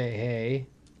were to say, "Hey,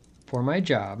 for my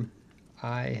job,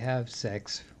 I have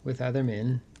sex with other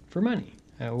men for money"?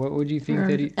 What would you think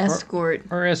that he escort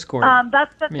or escort?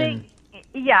 That's the thing.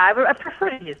 Yeah, I prefer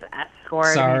to use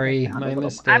escort. Sorry, my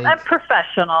mistake. I'm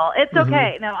professional. It's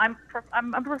okay. No, I'm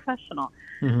a professional.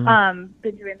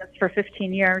 Been doing this for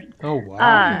 15 years. Oh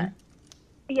wow.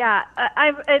 Yeah,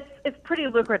 it's pretty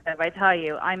lucrative. I tell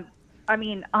you. I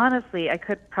mean, honestly, I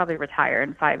could probably retire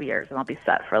in 5 years and I'll be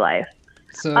set for life.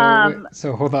 So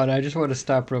hold on. I just want to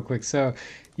stop real quick. So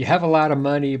you have a lot of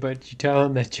money, but you tell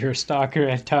him that you're a stalker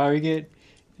at Target,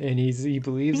 and he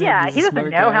believes it. Yeah, He's he a doesn't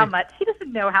smart know guy. how much. He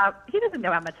doesn't know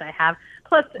how much I have.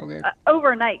 Plus,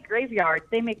 overnight graveyards,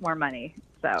 they make more money.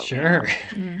 So Sure.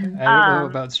 I don't know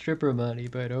about stripper money,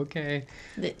 but okay.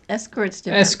 The escort's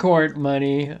different. Escort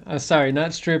money. Sorry,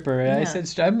 not stripper. I said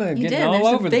I'm You getting did. all There's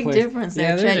over a the big place. difference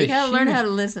there, there's Chad. a You gotta learn huge- how to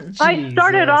listen. I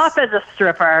started Jesus. off as a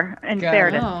stripper. In God.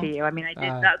 fairness Oh. to you, I mean, I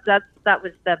did that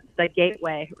was the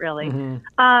gateway, really.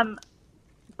 Mhm.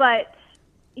 But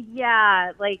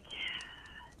yeah, like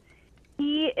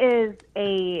he is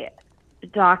a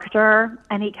doctor,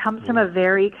 and he comes from a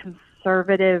very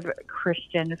conservative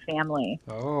Christian family.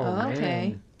 Oh, Okay.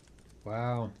 man.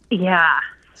 Wow. Yeah.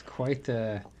 It's quite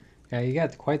the. Yeah, you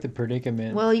got quite the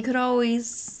predicament. Well, you could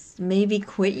always maybe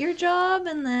quit your job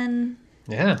and then.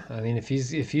 Yeah, I mean, if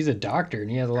he's a doctor and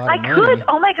he has a lot I of money, could.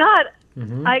 Oh my God.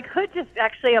 Mhm. I could just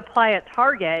actually apply at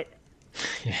Target,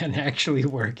 and actually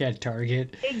work at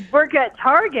Target. work at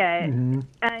Target, Mhm.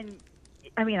 and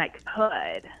I mean, I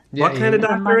could. Yeah, What kind of The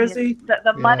doctor money is he?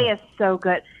 The money is so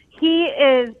good. He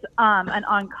is an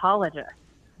oncologist.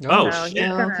 Oh, So shit. he's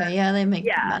Oh, gonna- okay. Yeah, they make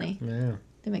Yeah. money. Yeah.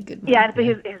 They make good money. Yeah, but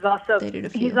he's also They did a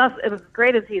he's few. also it was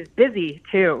great as he's busy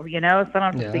too, so I don't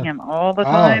have to see Yeah. him all the Oh,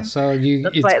 time. so I it think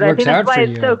works that's out why for it's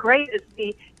you. so great to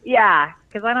see. Yeah,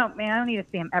 because I don't need to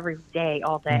see him every day,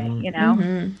 all day. Mhm. You know.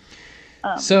 Mhm.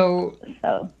 So,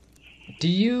 So do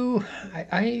you?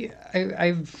 I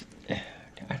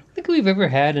don't think we've ever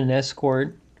had an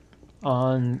escort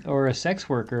on or a sex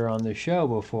worker on the show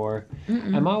before.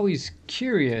 I'm always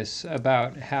curious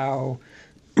about how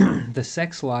the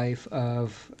sex life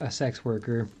of a sex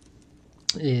worker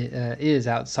is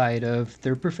outside of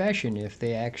their profession. If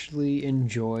they actually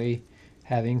enjoy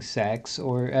having sex,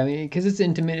 or I mean, because it's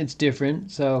intimate, it's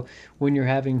different. So when you're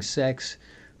having sex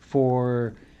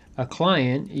for a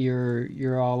client,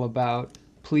 you're all about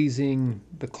pleasing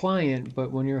the client,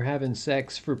 but when you're having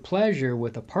sex for pleasure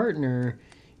with a partner,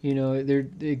 there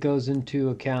it goes into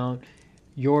account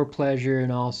your pleasure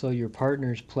and also your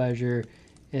partner's pleasure.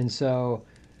 And so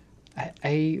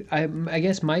I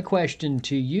guess my question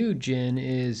to you, Jen,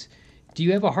 is do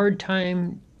you have a hard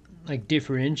time like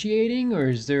differentiating, or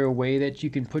is there a way that you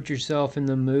can put yourself in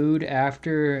the mood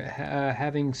after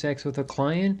having sex with a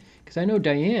client? Because I know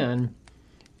Diane,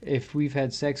 if we've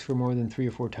had sex for more than 3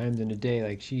 or 4 times in a day,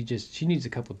 like she needs a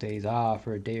couple days off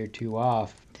or a day or two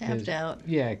off. Tapped out.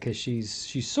 Yeah, because she's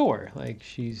sore, like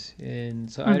so.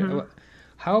 Mhm.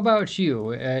 How about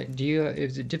you?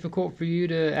 Is it difficult for you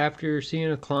to, after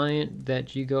seeing a client,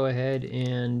 that you go ahead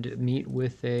and meet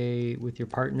with your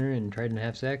partner and try to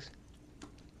have sex?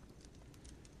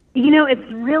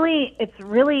 It's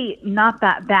really not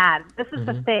that bad. This is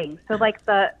the Mhm. thing. So like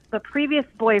the previous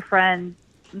boyfriend,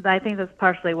 I think that's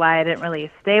partially why I didn't really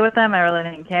stay with him. I really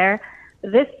didn't care.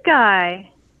 This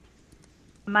guy,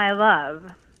 my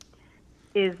love,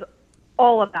 is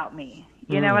all about me.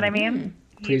 You know what I mean?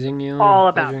 He's Pleasing you, all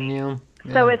about pleasuring me. you.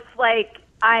 So Yeah. it's like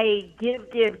I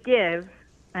give,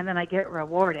 and then I get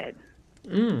rewarded.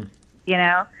 Mm. You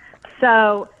know?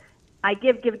 So I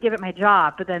give it my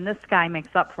job, but then this guy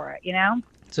makes up for it,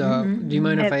 So, do you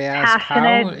mind if It's I ask how?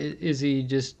 passionate. Does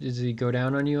he go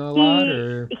down on you a lot,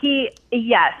 or?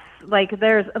 Yes, like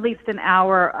there's at least an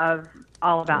hour of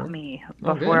all about me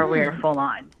Oh, before good. we're full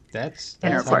on That's That's the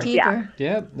intercourse. how, Yeah, keeper.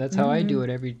 yeah, that's how I do it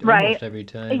Right. almost every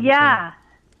time. So. yeah,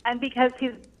 and because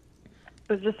he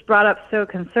was just brought up so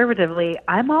conservatively,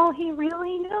 I'm all he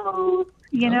really knows.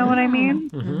 You know what I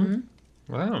mean?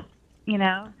 Wow.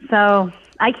 So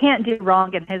I can't do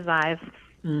wrong in his eyes.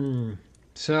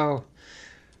 So,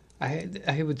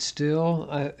 I would still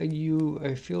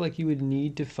I feel like you would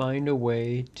need to find a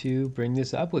way to bring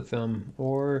this up with them,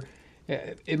 or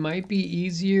it might be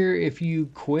easier if you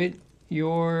quit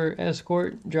your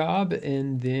escort job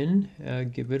and then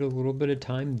give it a little bit of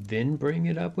time, then bring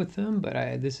it up with them.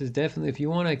 But this is definitely, if you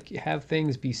want to have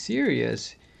things be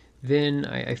serious, then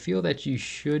I feel that you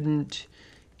shouldn't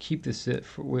keep this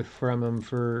from them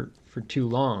for too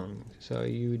long. So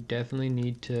you definitely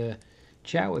need to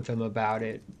chat with them about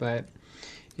it. But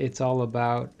it's all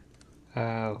about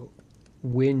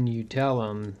when you tell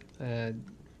them.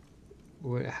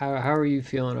 How are you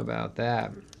feeling about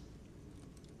that?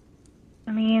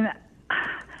 I mean,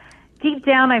 deep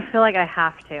down, I feel like I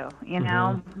have to.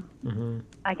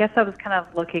 I guess I was kind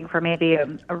of looking for maybe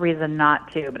a reason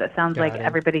not to, but it sounds Got like it.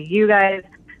 everybody, you guys,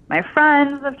 my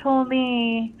friends have told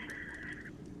me,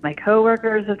 my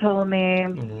coworkers have told me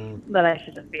that I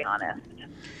should just be honest.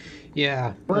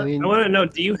 Yeah, I want to know,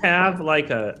 do you have like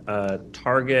a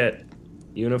Target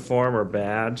uniform or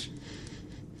badge?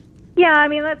 Yeah, I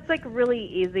mean that's like really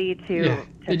easy to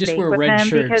they just fake wear with red him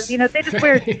shirts. because they just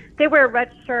wear they wear a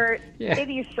red shirt, Yeah.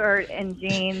 navy shirt, and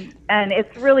jeans, and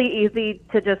it's really easy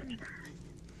to just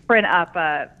print up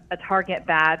a Target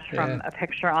badge from a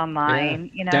picture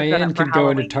online. Yeah. Set Diane up for could go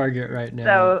into Halloween. Target right now,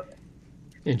 So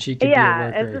and she could be a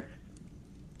yeah, worker.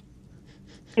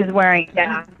 is wearing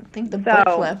I think the butt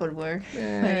So- flap would work. But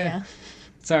yeah.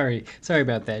 Sorry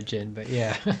about that, Jen, but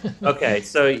yeah. Okay,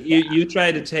 so you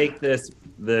try to take this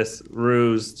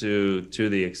ruse to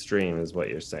the extreme, is what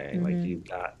you're saying. Like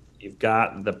you've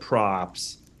got the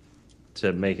props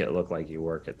to make it look like you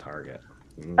work at Target.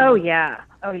 Oh yeah.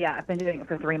 I've been doing it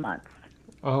for 3 months.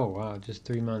 Oh wow, just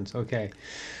 3 months. Okay.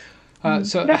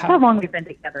 So That's how long we've been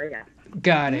together. Yeah.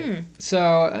 got it. So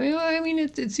I mean,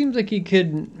 it seems like you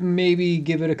could maybe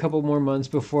give it a couple more months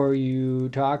before you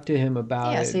talk to him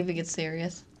about Yeah, it. see if it gets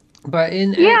serious. But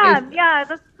Yeah,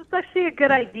 that's actually a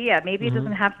good idea. Maybe it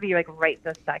doesn't have to be like right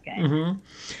this second.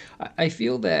 I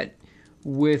feel that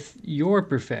with your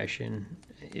profession,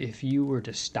 if you were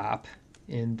to stop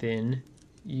and then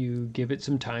you give it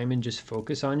some time and just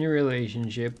focus on your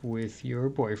relationship with your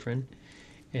boyfriend,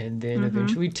 and then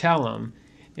eventually tell him,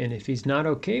 and if he's not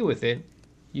okay with it,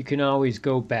 you can always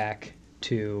go back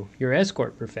to your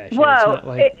escort profession. Whoa, It's not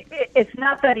like, it's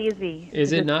not that easy. is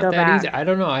to it just not go that back. easy? I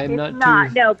don't know. I'm It's not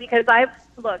too. No, because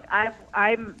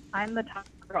I'm the top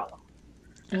girl.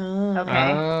 Oh,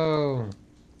 Okay. Oh.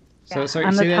 So Yeah, sorry,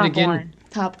 I'm say the that top again. one.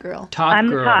 top girl. Top I'm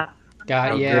girl. the top.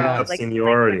 Got Okay. yeah. Like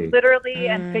seniority. Literally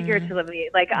and figuratively.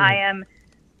 Like I am,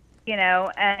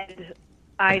 and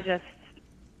I just,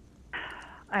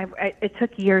 it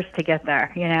took years to get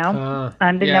there,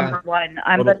 I'm the yeah. number one.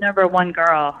 I'm the number one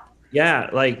girl. Yeah,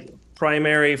 like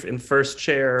primary and first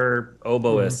chair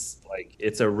oboists, like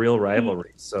it's a real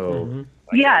rivalry. So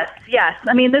Yes.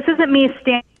 I mean, this isn't me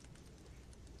standing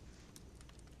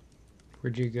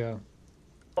Where'd you go?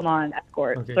 full-on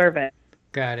escort Okay. service,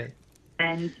 Got it.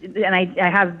 and I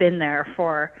have been there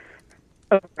for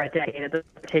over a decade at this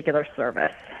particular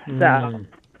service. So Mm.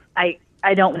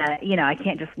 I don't want to, I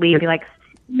can't just leave and be like,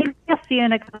 maybe I'll see you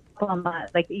in a couple of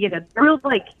months. Like, the rules,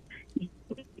 like,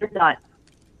 you're done.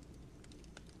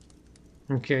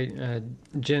 Okay,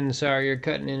 Jen, sorry, you're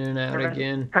cutting in and out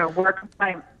again.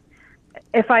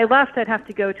 If I left, I'd have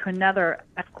to go to another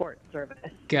escort service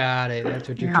Got it. That's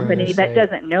what you're trying to company say. that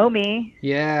doesn't know me,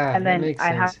 Yeah, and that then makes I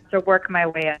sense. have to work my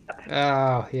way up.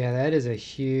 Oh, yeah, that is a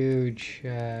huge,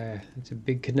 it's a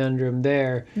big conundrum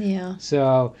there. Yeah.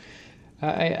 So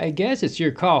I guess it's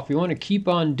your call. If you want to keep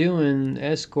on doing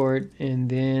escort and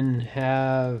then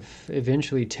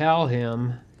eventually tell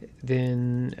him,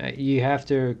 then you have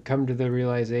to come to the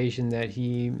realization that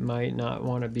he might not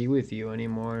want to be with you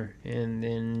anymore. And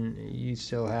then you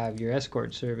still have your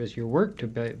escort service, your work to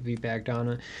be backed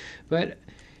on. But,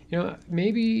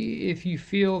 maybe if you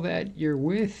feel that you're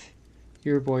with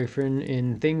your boyfriend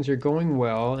and things are going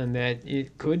well and that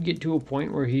it could get to a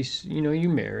point where he's, you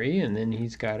marry and then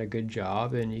he's got a good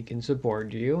job and he can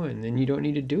support you and then you don't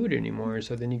need to do it anymore.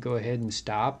 So then you go ahead and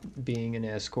stop being an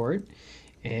escort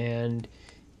and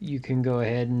you can go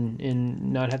ahead and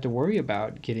not have to worry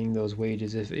about getting those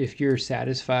wages. If you're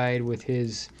satisfied with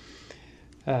his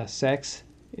sex,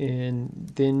 and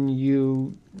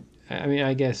then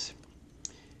I guess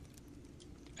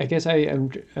I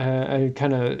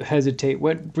kind of hesitate.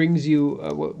 What brings you?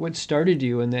 What started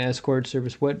you in the escort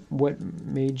service? What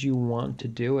made you want to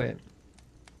do it?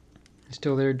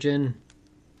 Still there, Jen?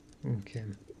 Okay.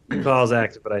 Call's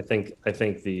active, but I think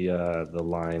the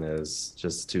line is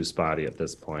just too spotty at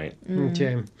this point.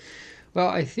 Okay. Well,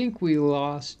 I think we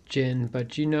lost Jen,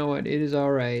 but you know what? It is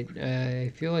all right.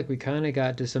 I feel like we kind of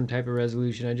got to some type of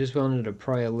resolution. I just wanted to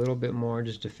pry a little bit more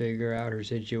just to figure out her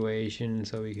situation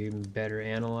so we can better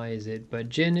analyze it. But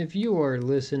Jen, if you are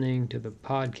listening to the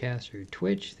podcast or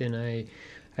Twitch, then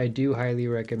I do highly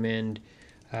recommend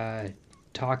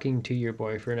talking to your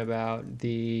boyfriend about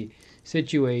the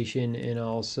situation, and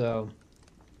also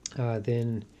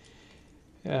then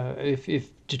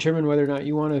if determine whether or not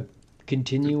you want to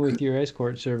continue with your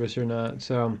escort service or not.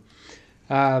 So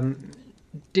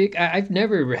Dick, I've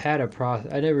never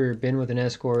I've never been with an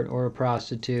escort or a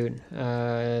prostitute.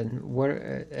 I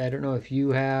don't know if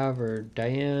you have, or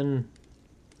Diane.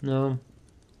 No,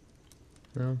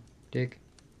 Dick.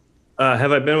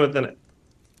 Have I been with an?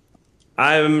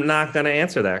 I'm not going to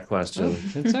answer that question.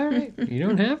 That's all right. You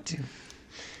don't have to.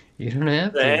 You don't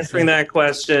have to. Answering that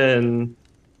question,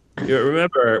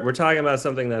 remember, we're talking about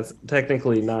something that's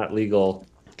technically not legal.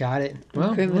 Got it.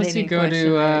 Well, unless you Incriminating go question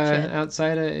to there, Chet.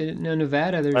 outside of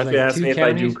Nevada, there's If like you ask 2 me if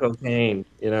I do counties. cocaine,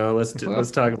 let's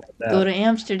talk about that. Go to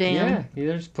Amsterdam. Yeah,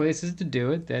 there's places to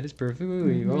do it. That is perfectly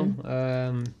legal.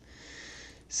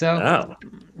 So Oh,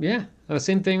 yeah,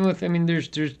 same thing with. I mean, there's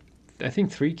I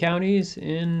think 3 counties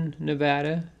in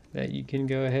Nevada that you can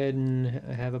go ahead and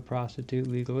have a prostitute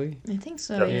legally. I think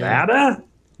so, yeah. Nevada?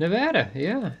 Nevada,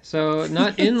 yeah. So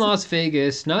not in Las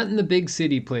Vegas, not in the big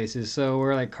city places. So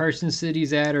where like Carson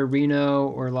City's at, or Reno,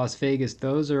 or Las Vegas,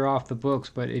 those are off the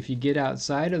books. But if you get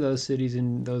outside of those cities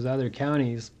in those other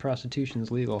counties,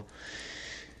 prostitution's legal.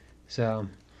 So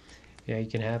yeah, you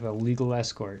can have a legal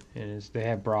escort, and they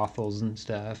have brothels and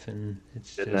stuff, and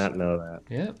it's Did just, not know that.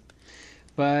 yeah.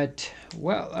 But,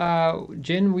 well,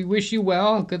 Jen, we wish you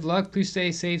well. Good luck. Please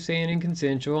stay safe, sane, and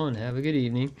consensual, and have a good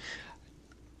evening.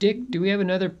 Dick, do we have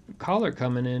another caller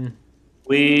coming in?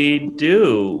 We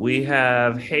do. We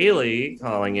have Haley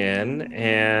calling in,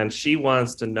 and she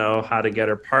wants to know how to get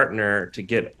her partner to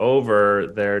get over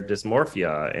their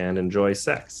dysmorphia and enjoy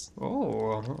sex.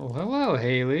 Oh, hello,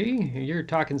 Haley. You're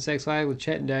talking Sex Live with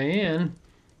Chet and Diane.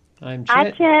 I'm Hi,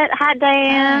 Chet. Chet. Hi,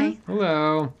 Diane. Hi.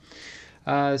 Hello.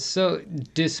 So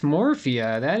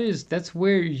dysmorphia, that's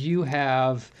where you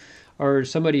have, or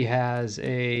somebody has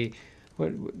a,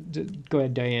 go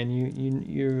ahead, Diane,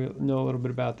 you know a little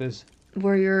bit about this.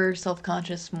 Where you're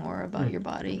self-conscious more about your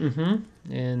body.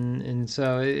 Mm-hmm. And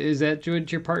so is that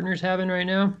what your partner's having right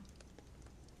now?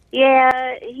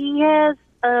 Yeah, he has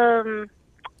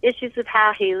issues with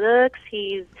how he looks.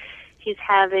 He's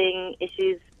having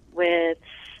issues with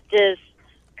just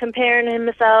comparing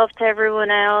himself to everyone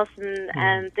else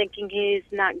and thinking he's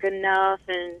not good enough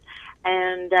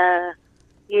and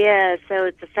yeah, so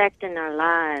it's affecting our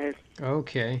lives.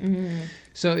 Okay. Mm-hmm.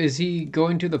 So is he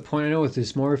going to the point? I know with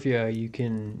dysmorphia, you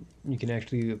can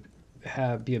actually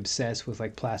be obsessed with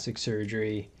like plastic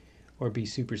surgery, or be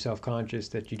super self-conscious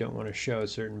that you don't want to show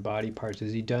certain body parts.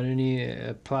 Has he done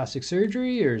any plastic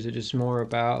surgery, or is it just more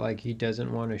about like he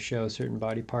doesn't want to show certain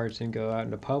body parts and go out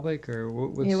into public, or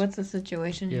what's the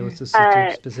situation here? what's the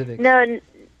specifics? No,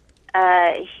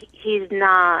 he's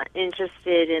not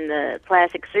interested in the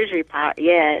plastic surgery part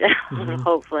yet,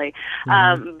 hopefully.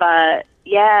 But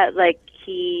yeah, like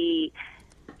he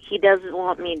doesn't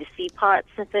want me to see parts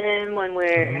of him when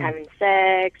we're having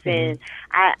sex, and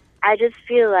I just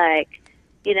feel like,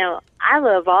 you know, I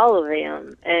love all of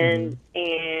them, and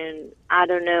I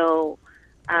don't know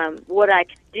what I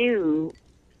could do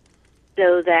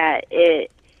so that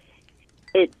it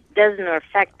doesn't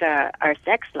affect our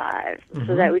sex lives,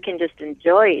 so that we can just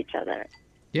enjoy each other.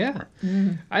 Yeah.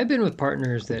 I've been with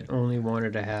partners that only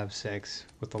wanted to have sex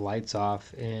with the lights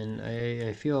off, and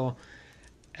I feel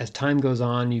as time goes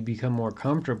on, you become more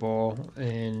comfortable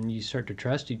and you start to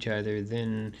trust each other,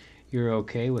 then you're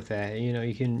okay with that. You know,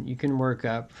 you can work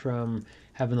up from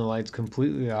having the lights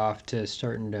completely off to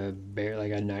starting to bear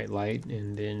like a night light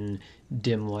and then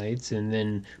dim lights, and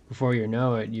then before you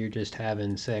know it, you're just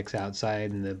having sex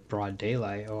outside in the broad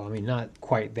daylight. Oh, I mean, not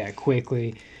quite that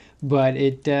quickly, but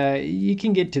it you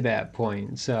can get to that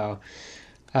point. So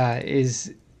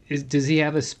does he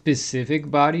have a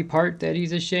specific body part that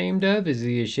he's ashamed of? Is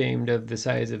he ashamed of the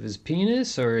size of his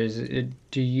penis, or has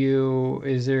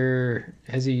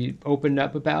he opened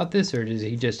up about this, or does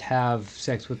he just have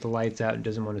sex with the lights out and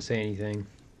doesn't want to say anything?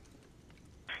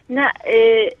 No,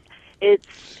 it's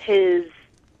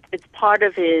part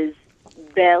of his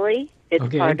belly.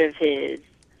 It's part of his,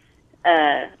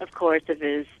 of course, of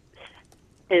his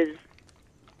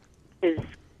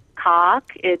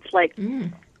cock. It's like.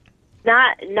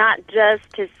 Not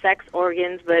just his sex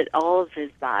organs, but all of his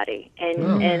body,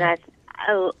 and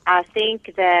I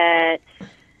think that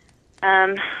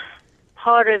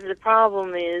part of the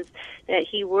problem is that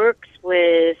he works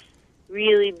with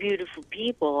really beautiful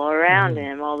people around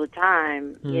him all the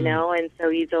time, you know, and so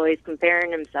he's always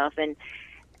comparing himself, and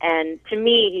to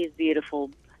me he's beautiful.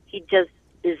 He just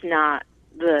is not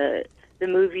the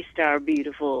movie star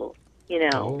beautiful, you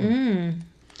know.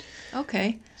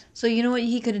 Okay. So you know what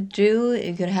he could do?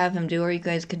 You could have him do, or you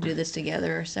guys could do this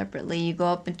together or separately. You go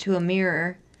up into a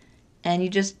mirror, and you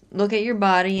just look at your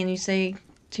body, and you say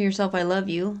to yourself, I love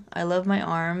you. I love my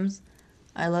arms.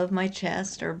 I love my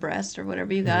chest or breast or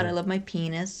whatever you got. I love my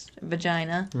penis,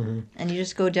 vagina. And you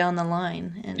just go down the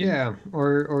line. And yeah,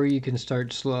 or you can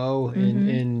start slow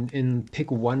and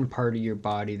pick one part of your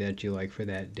body that you like for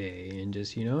that day. And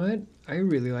just, you know what? I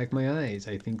really like my eyes.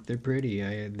 I think they're pretty.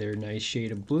 They're a nice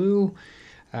shade of blue.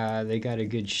 They got a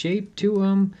good shape to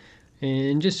them,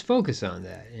 and just focus on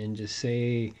that and just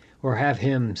say, or have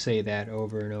him say that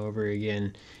over and over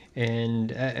again.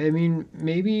 And I mean,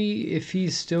 maybe if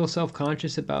he's still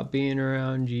self-conscious about being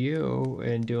around you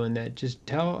and doing that, just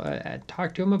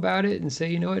talk to him about it and say,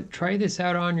 you know what, try this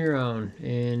out on your own.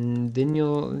 And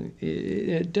then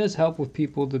it does help with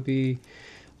people to be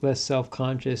less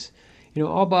self-conscious. You know,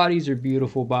 all bodies are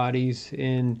beautiful bodies,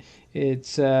 and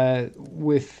it's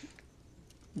with,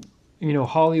 you know,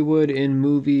 Hollywood and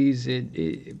movies,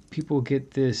 people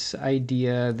get this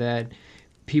idea that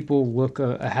people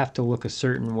have to look a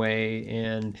certain way,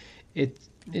 and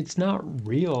it's not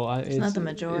real. It's not the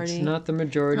majority. It's not the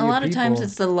majority. And a lot of of times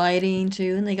it's the lighting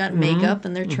too, and they got makeup,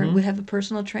 and we have a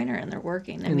personal trainer, and they're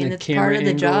working. I mean, it's part of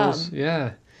the job.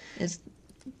 Yeah,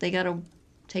 they got to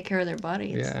take care of their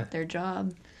body. It's their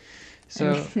job.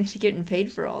 So and you're getting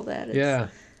paid for all that.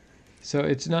 So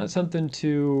it's not something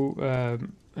to.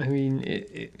 I mean,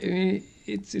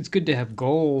 it's good to have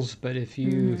goals, but if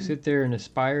you sit there and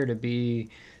aspire to be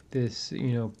this,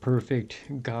 you know, perfect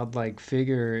godlike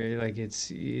figure, like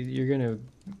you're gonna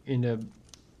end up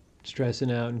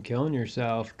stressing out and killing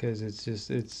yourself, because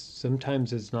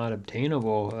sometimes it's not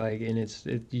obtainable. Like, and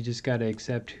you just got to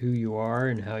accept who you are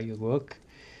and how you look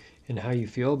and how you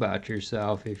feel about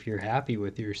yourself. If you're happy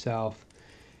with yourself,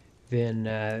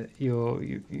 then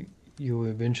you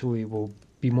eventually will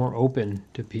be more open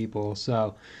to people.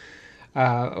 So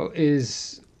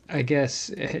I guess,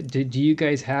 do you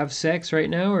guys have sex right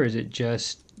now, or is it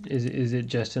just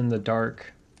in the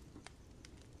dark?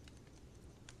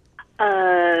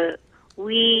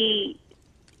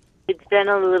 It's been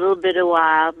a little bit a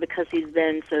while because he's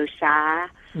been so shy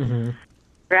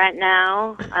right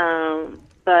now.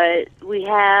 But we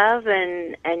have,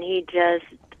 and he just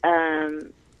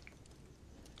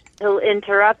he'll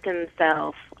interrupt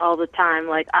himself all the time,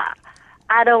 like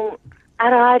I don't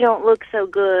look so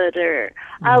good, or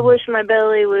I wish my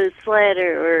belly was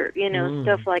flatter, or you know,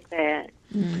 stuff like that.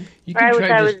 Or I wish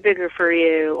I was bigger for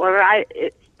you, or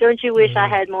don't you wish I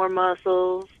had more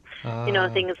muscles?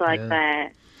 things like yeah.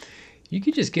 that. You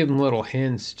could just give them little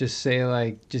hints. Just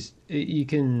say you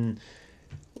can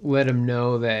let them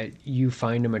know that you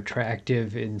find them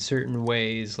attractive in certain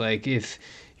ways. Like if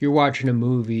you're watching a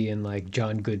movie and like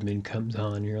John Goodman comes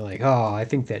on, you're like, oh, I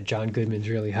think that John Goodman's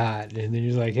really hot, and then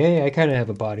you're like, hey, I kind of have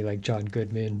a body like John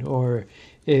Goodman. Or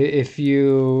if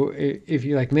you're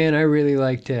like, man, I really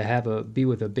like to be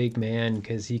with a big man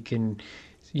because he can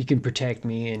protect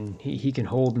me and he can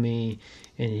hold me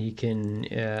and he can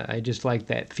I just like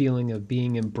that feeling of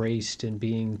being embraced and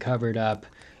being covered up.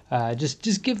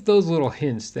 Just give those little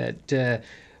hints that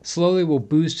slowly will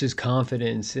boost his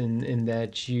confidence in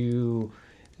that you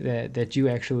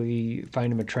actually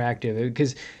find him attractive.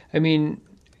 Because I mean,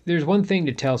 there's one thing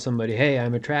to tell somebody, hey,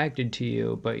 I'm attracted to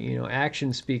you, but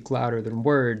actions speak louder than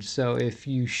words. So if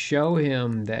you show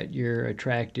him that you're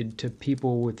attracted to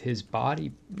people with his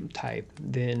body type,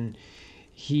 then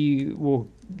he'll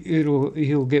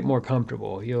get more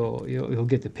comfortable. He'll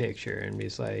get the picture and be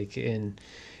like, and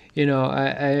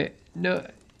I no,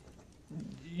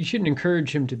 you shouldn't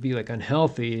encourage him to be like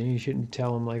unhealthy, and you shouldn't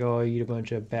tell him like, oh, eat a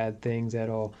bunch of bad things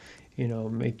that'll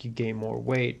make you gain more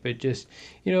weight. But just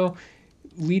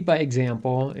lead by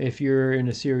example. If you're in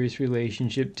a serious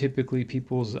relationship, typically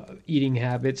people's eating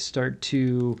habits start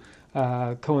to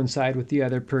coincide with the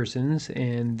other person's,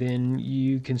 and then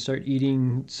you can start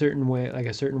eating a certain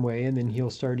way, and then he'll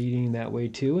start eating that way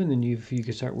too. And then if you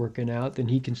can start working out, then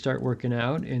he can start working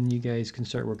out, and you guys can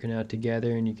start working out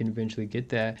together, and you can eventually get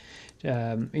that, get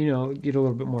a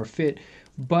little bit more fit.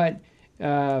 But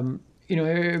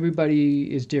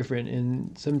everybody is different,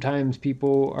 and sometimes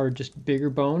people are just bigger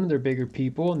bone, they're bigger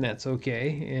people, and that's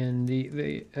okay. And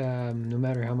no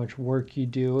matter how much work you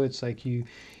do, it's like you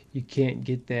can't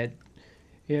get that.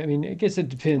 Yeah, I mean, I guess it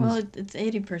depends. Well, it's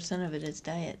 80% of it is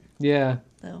diet, Yeah,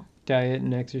 though. diet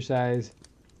and exercise.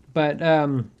 But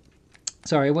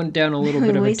sorry, I went down a little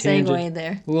bit of We a tangent. segue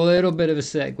there. A little bit of a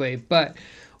segue. But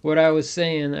what I was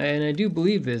saying, and I do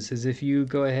believe this, is if you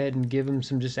go ahead and give him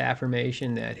some just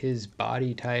affirmation that his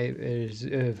body type is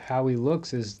of how he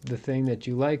looks is the thing that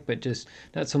you like, but just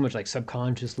not so much like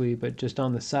subconsciously, but just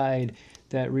on the side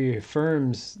that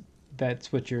reaffirms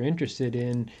that's what you're interested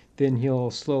in, then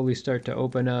he'll slowly start to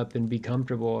open up and be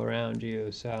comfortable around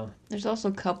you. So There's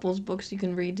also couples books you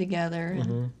can read together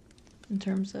in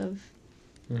terms of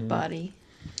body.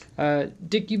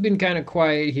 Dick, you've been kind of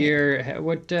quiet here.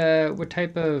 What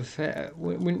type of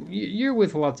when you're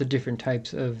with lots of different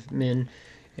types of men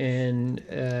and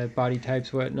body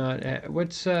types, whatnot?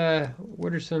 What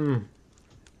are some?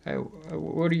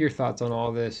 What are your thoughts on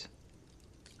all this?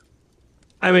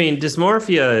 I mean,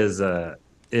 dysmorphia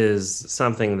is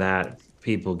something that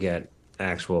people get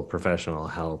actual professional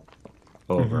help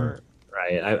over,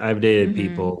 right? I've dated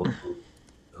people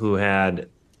who had,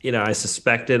 I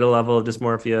suspected a level of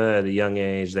dysmorphia at a young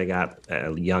age. They got at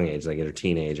a young age, like at a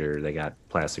teenager, they got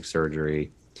plastic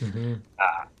surgery,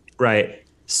 right?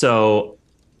 So,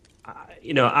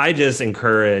 I just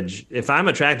encourage, if I'm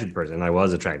attracted to the person, and I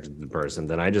was attracted to the person,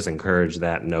 then I just encourage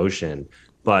that notion.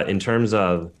 But in terms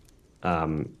of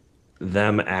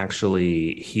them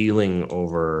actually healing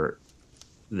over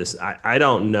this, I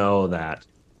don't know that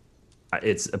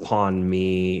it's upon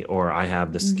me or I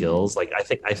have the skills. Like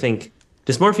I think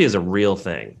dysmorphia is a real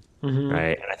thing,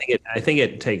 right? And I think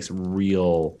it takes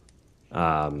real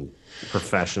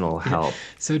professional help.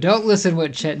 So don't listen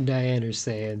what Chet and Diane are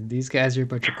saying. These guys are a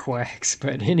bunch of quacks.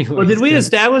 But anyway. Well, did we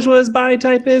establish what his body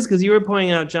type is? Because you were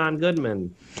pointing out John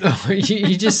Goodman. Oh,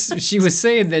 she was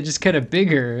saying that just kind of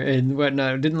bigger and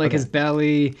whatnot. Didn't like his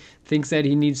belly. Thinks that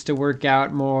he needs to work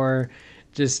out more.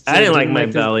 I didn't like my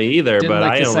belly either,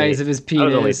 but the size of his penis. I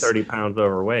was only 30 pounds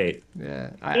overweight. Yeah,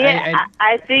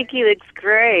 I think he looks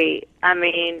great. I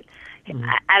mean,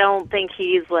 I don't think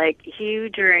he's like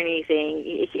huge or anything.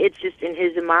 It's just in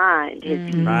his mind.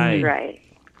 Right.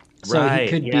 So he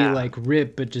could be like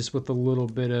ripped, but just with a little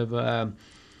bit of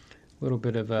little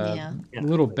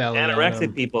belly.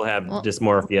 Anorexic people have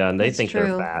dysmorphia, and they think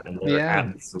they're fat, and they're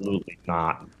absolutely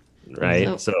not.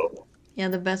 Right. So yeah,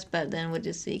 the best bet then would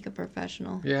just seek a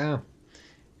professional. Yeah.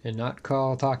 And not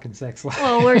call Talking Sex Live.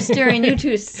 Well, we're steering you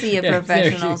to see a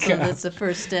professional, so that's the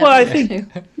first step. Well,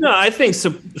 I think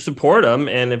support them,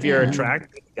 and if you're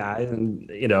attracted to the guy,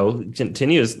 and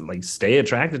continue to stay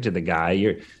attracted to the guy.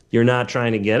 You're not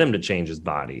trying to get him to change his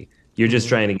body. You're just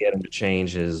trying to get him to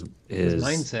change his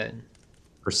mindset,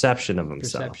 perception of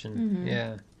himself.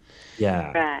 Yeah.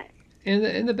 Right.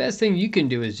 And the best thing you can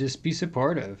do is just be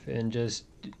supportive and just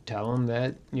tell them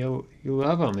that you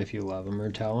love them if you love them,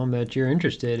 or tell them that you're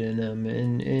interested in them,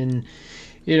 and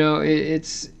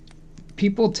it's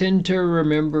people tend to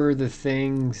remember the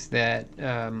things that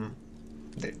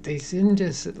they tend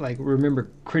to like remember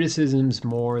criticisms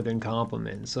more than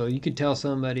compliments. So you could tell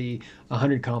somebody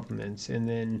 100 compliments, and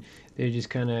then they just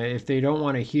kind of, if they don't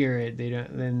want to hear it, they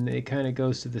don't. Then it kind of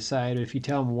goes to the side. If you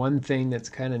tell them one thing that's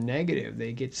kind of negative,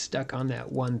 they get stuck on that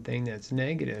one thing that's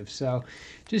negative. So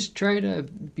just try to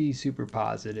be super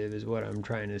positive is what I'm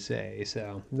trying to say.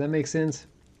 So does that make sense?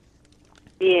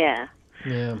 Yeah.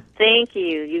 Yeah. Thank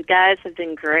you. You guys have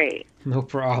been great. No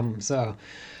problem. So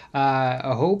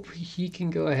I hope he can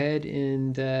go ahead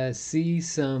and see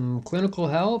some clinical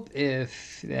help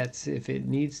if it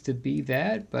needs to be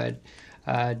that. But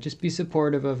just be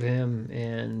supportive of him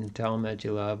and tell him that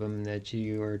you love him, that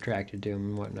you are attracted to him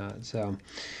and whatnot. So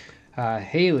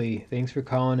Haley, thanks for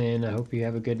calling in. I hope you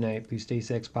have a good night. Please stay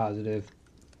sex positive.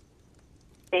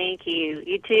 Thank you.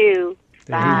 You too.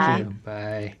 Thank Bye. you.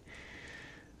 Bye.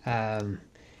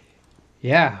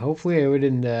 Yeah, hopefully I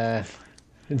didn't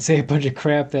say a bunch of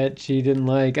crap that she didn't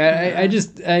like. I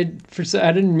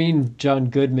didn't mean John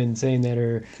Goodman saying that,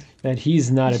 or that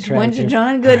he's not Just went attractive. to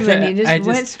John Goodman. You I just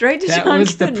went straight to that John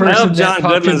was the Goodman. I person hope that John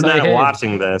popped in Goodman's my not head.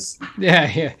 watching this.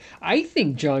 Yeah. I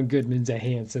think John Goodman's a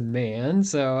handsome man.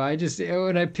 So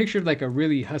and I pictured like a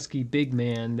really husky big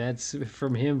man. That's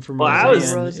from him from Well, I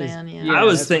Roseanne. was- Roseanne, yeah. I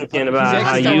was that's what thinking thought. about He's how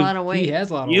actually lost a you- lot of weight. He has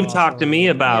a lot of You've lost talked to me weight.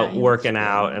 about Yeah, he working looks good.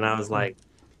 out, and I was like,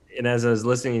 and as I was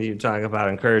listening to you talk about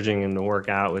encouraging him to work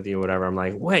out with you, whatever, I'm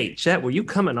like, wait, Chet, were you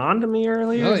coming on to me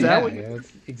earlier? Oh Is yeah, that what yeah,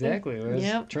 exactly. I was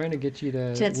Yep. trying to get you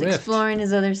to Chet's lift. exploring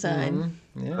his other side. Mhm,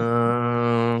 Yeah.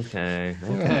 Okay.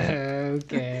 Okay.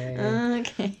 Okay.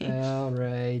 Okay. All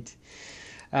right.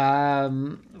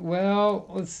 Well,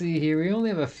 let's see here. We only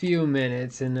have a few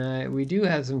minutes, and we do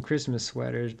have some Christmas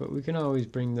sweaters, but we can always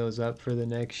bring those up for the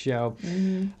next show.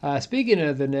 Speaking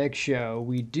of the next show,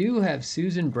 we do have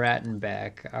Susan Bratton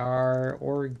back, our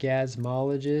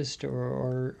orgasmologist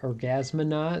or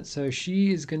orgasmonaut. So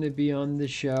she is going to be on the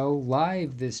show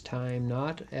live this time,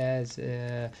 not as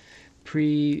a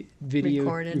pre-video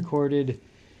recorded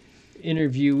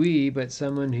interviewee, but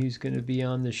someone who's going to be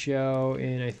on the show.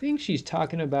 And I think she's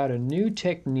talking about a new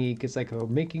technique. It's like a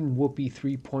Making Whoopee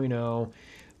 3.0.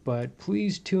 But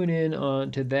please tune in on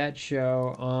to that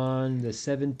show on the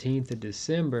 17th of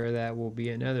December. That will be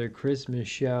another Christmas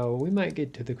show. We might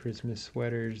get to the Christmas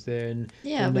sweaters then.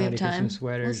 Yeah, the we have naughty time. Christmas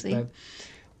sweaters, We'll see. but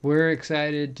we're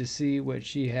excited to see what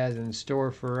she has in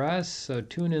store for us. So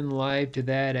tune in live to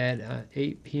that at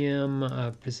 8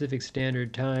 p.m. Pacific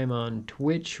Standard Time on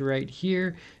Twitch right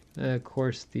here. Of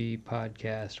course, the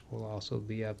podcast will also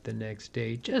be up the next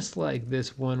day, just like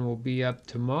this one will be up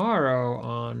tomorrow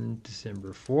on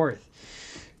December 4th.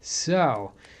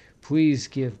 So please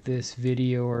give this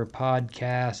video or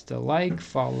podcast a like.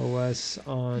 Follow us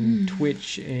on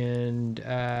Twitch and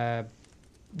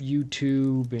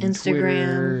YouTube and Instagram,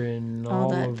 Twitter and all all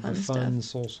that of the fun fun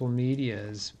social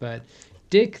medias. But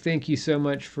Dick, thank you so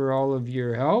much for all of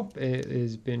your help. It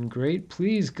has been great.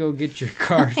 Please go get your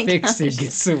car Oh my fixed and gosh,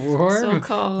 get some warm. so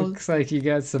cold. Looks like you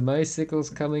got some icicles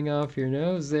coming off your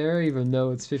nose there, even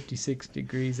though it's 56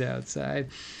 degrees outside.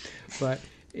 But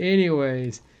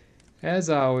anyways, as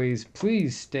always,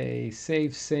 please stay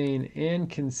safe, sane, and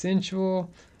consensual.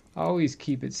 Always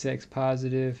keep it sex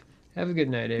positive. Have a good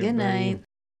night, everybody. Good night.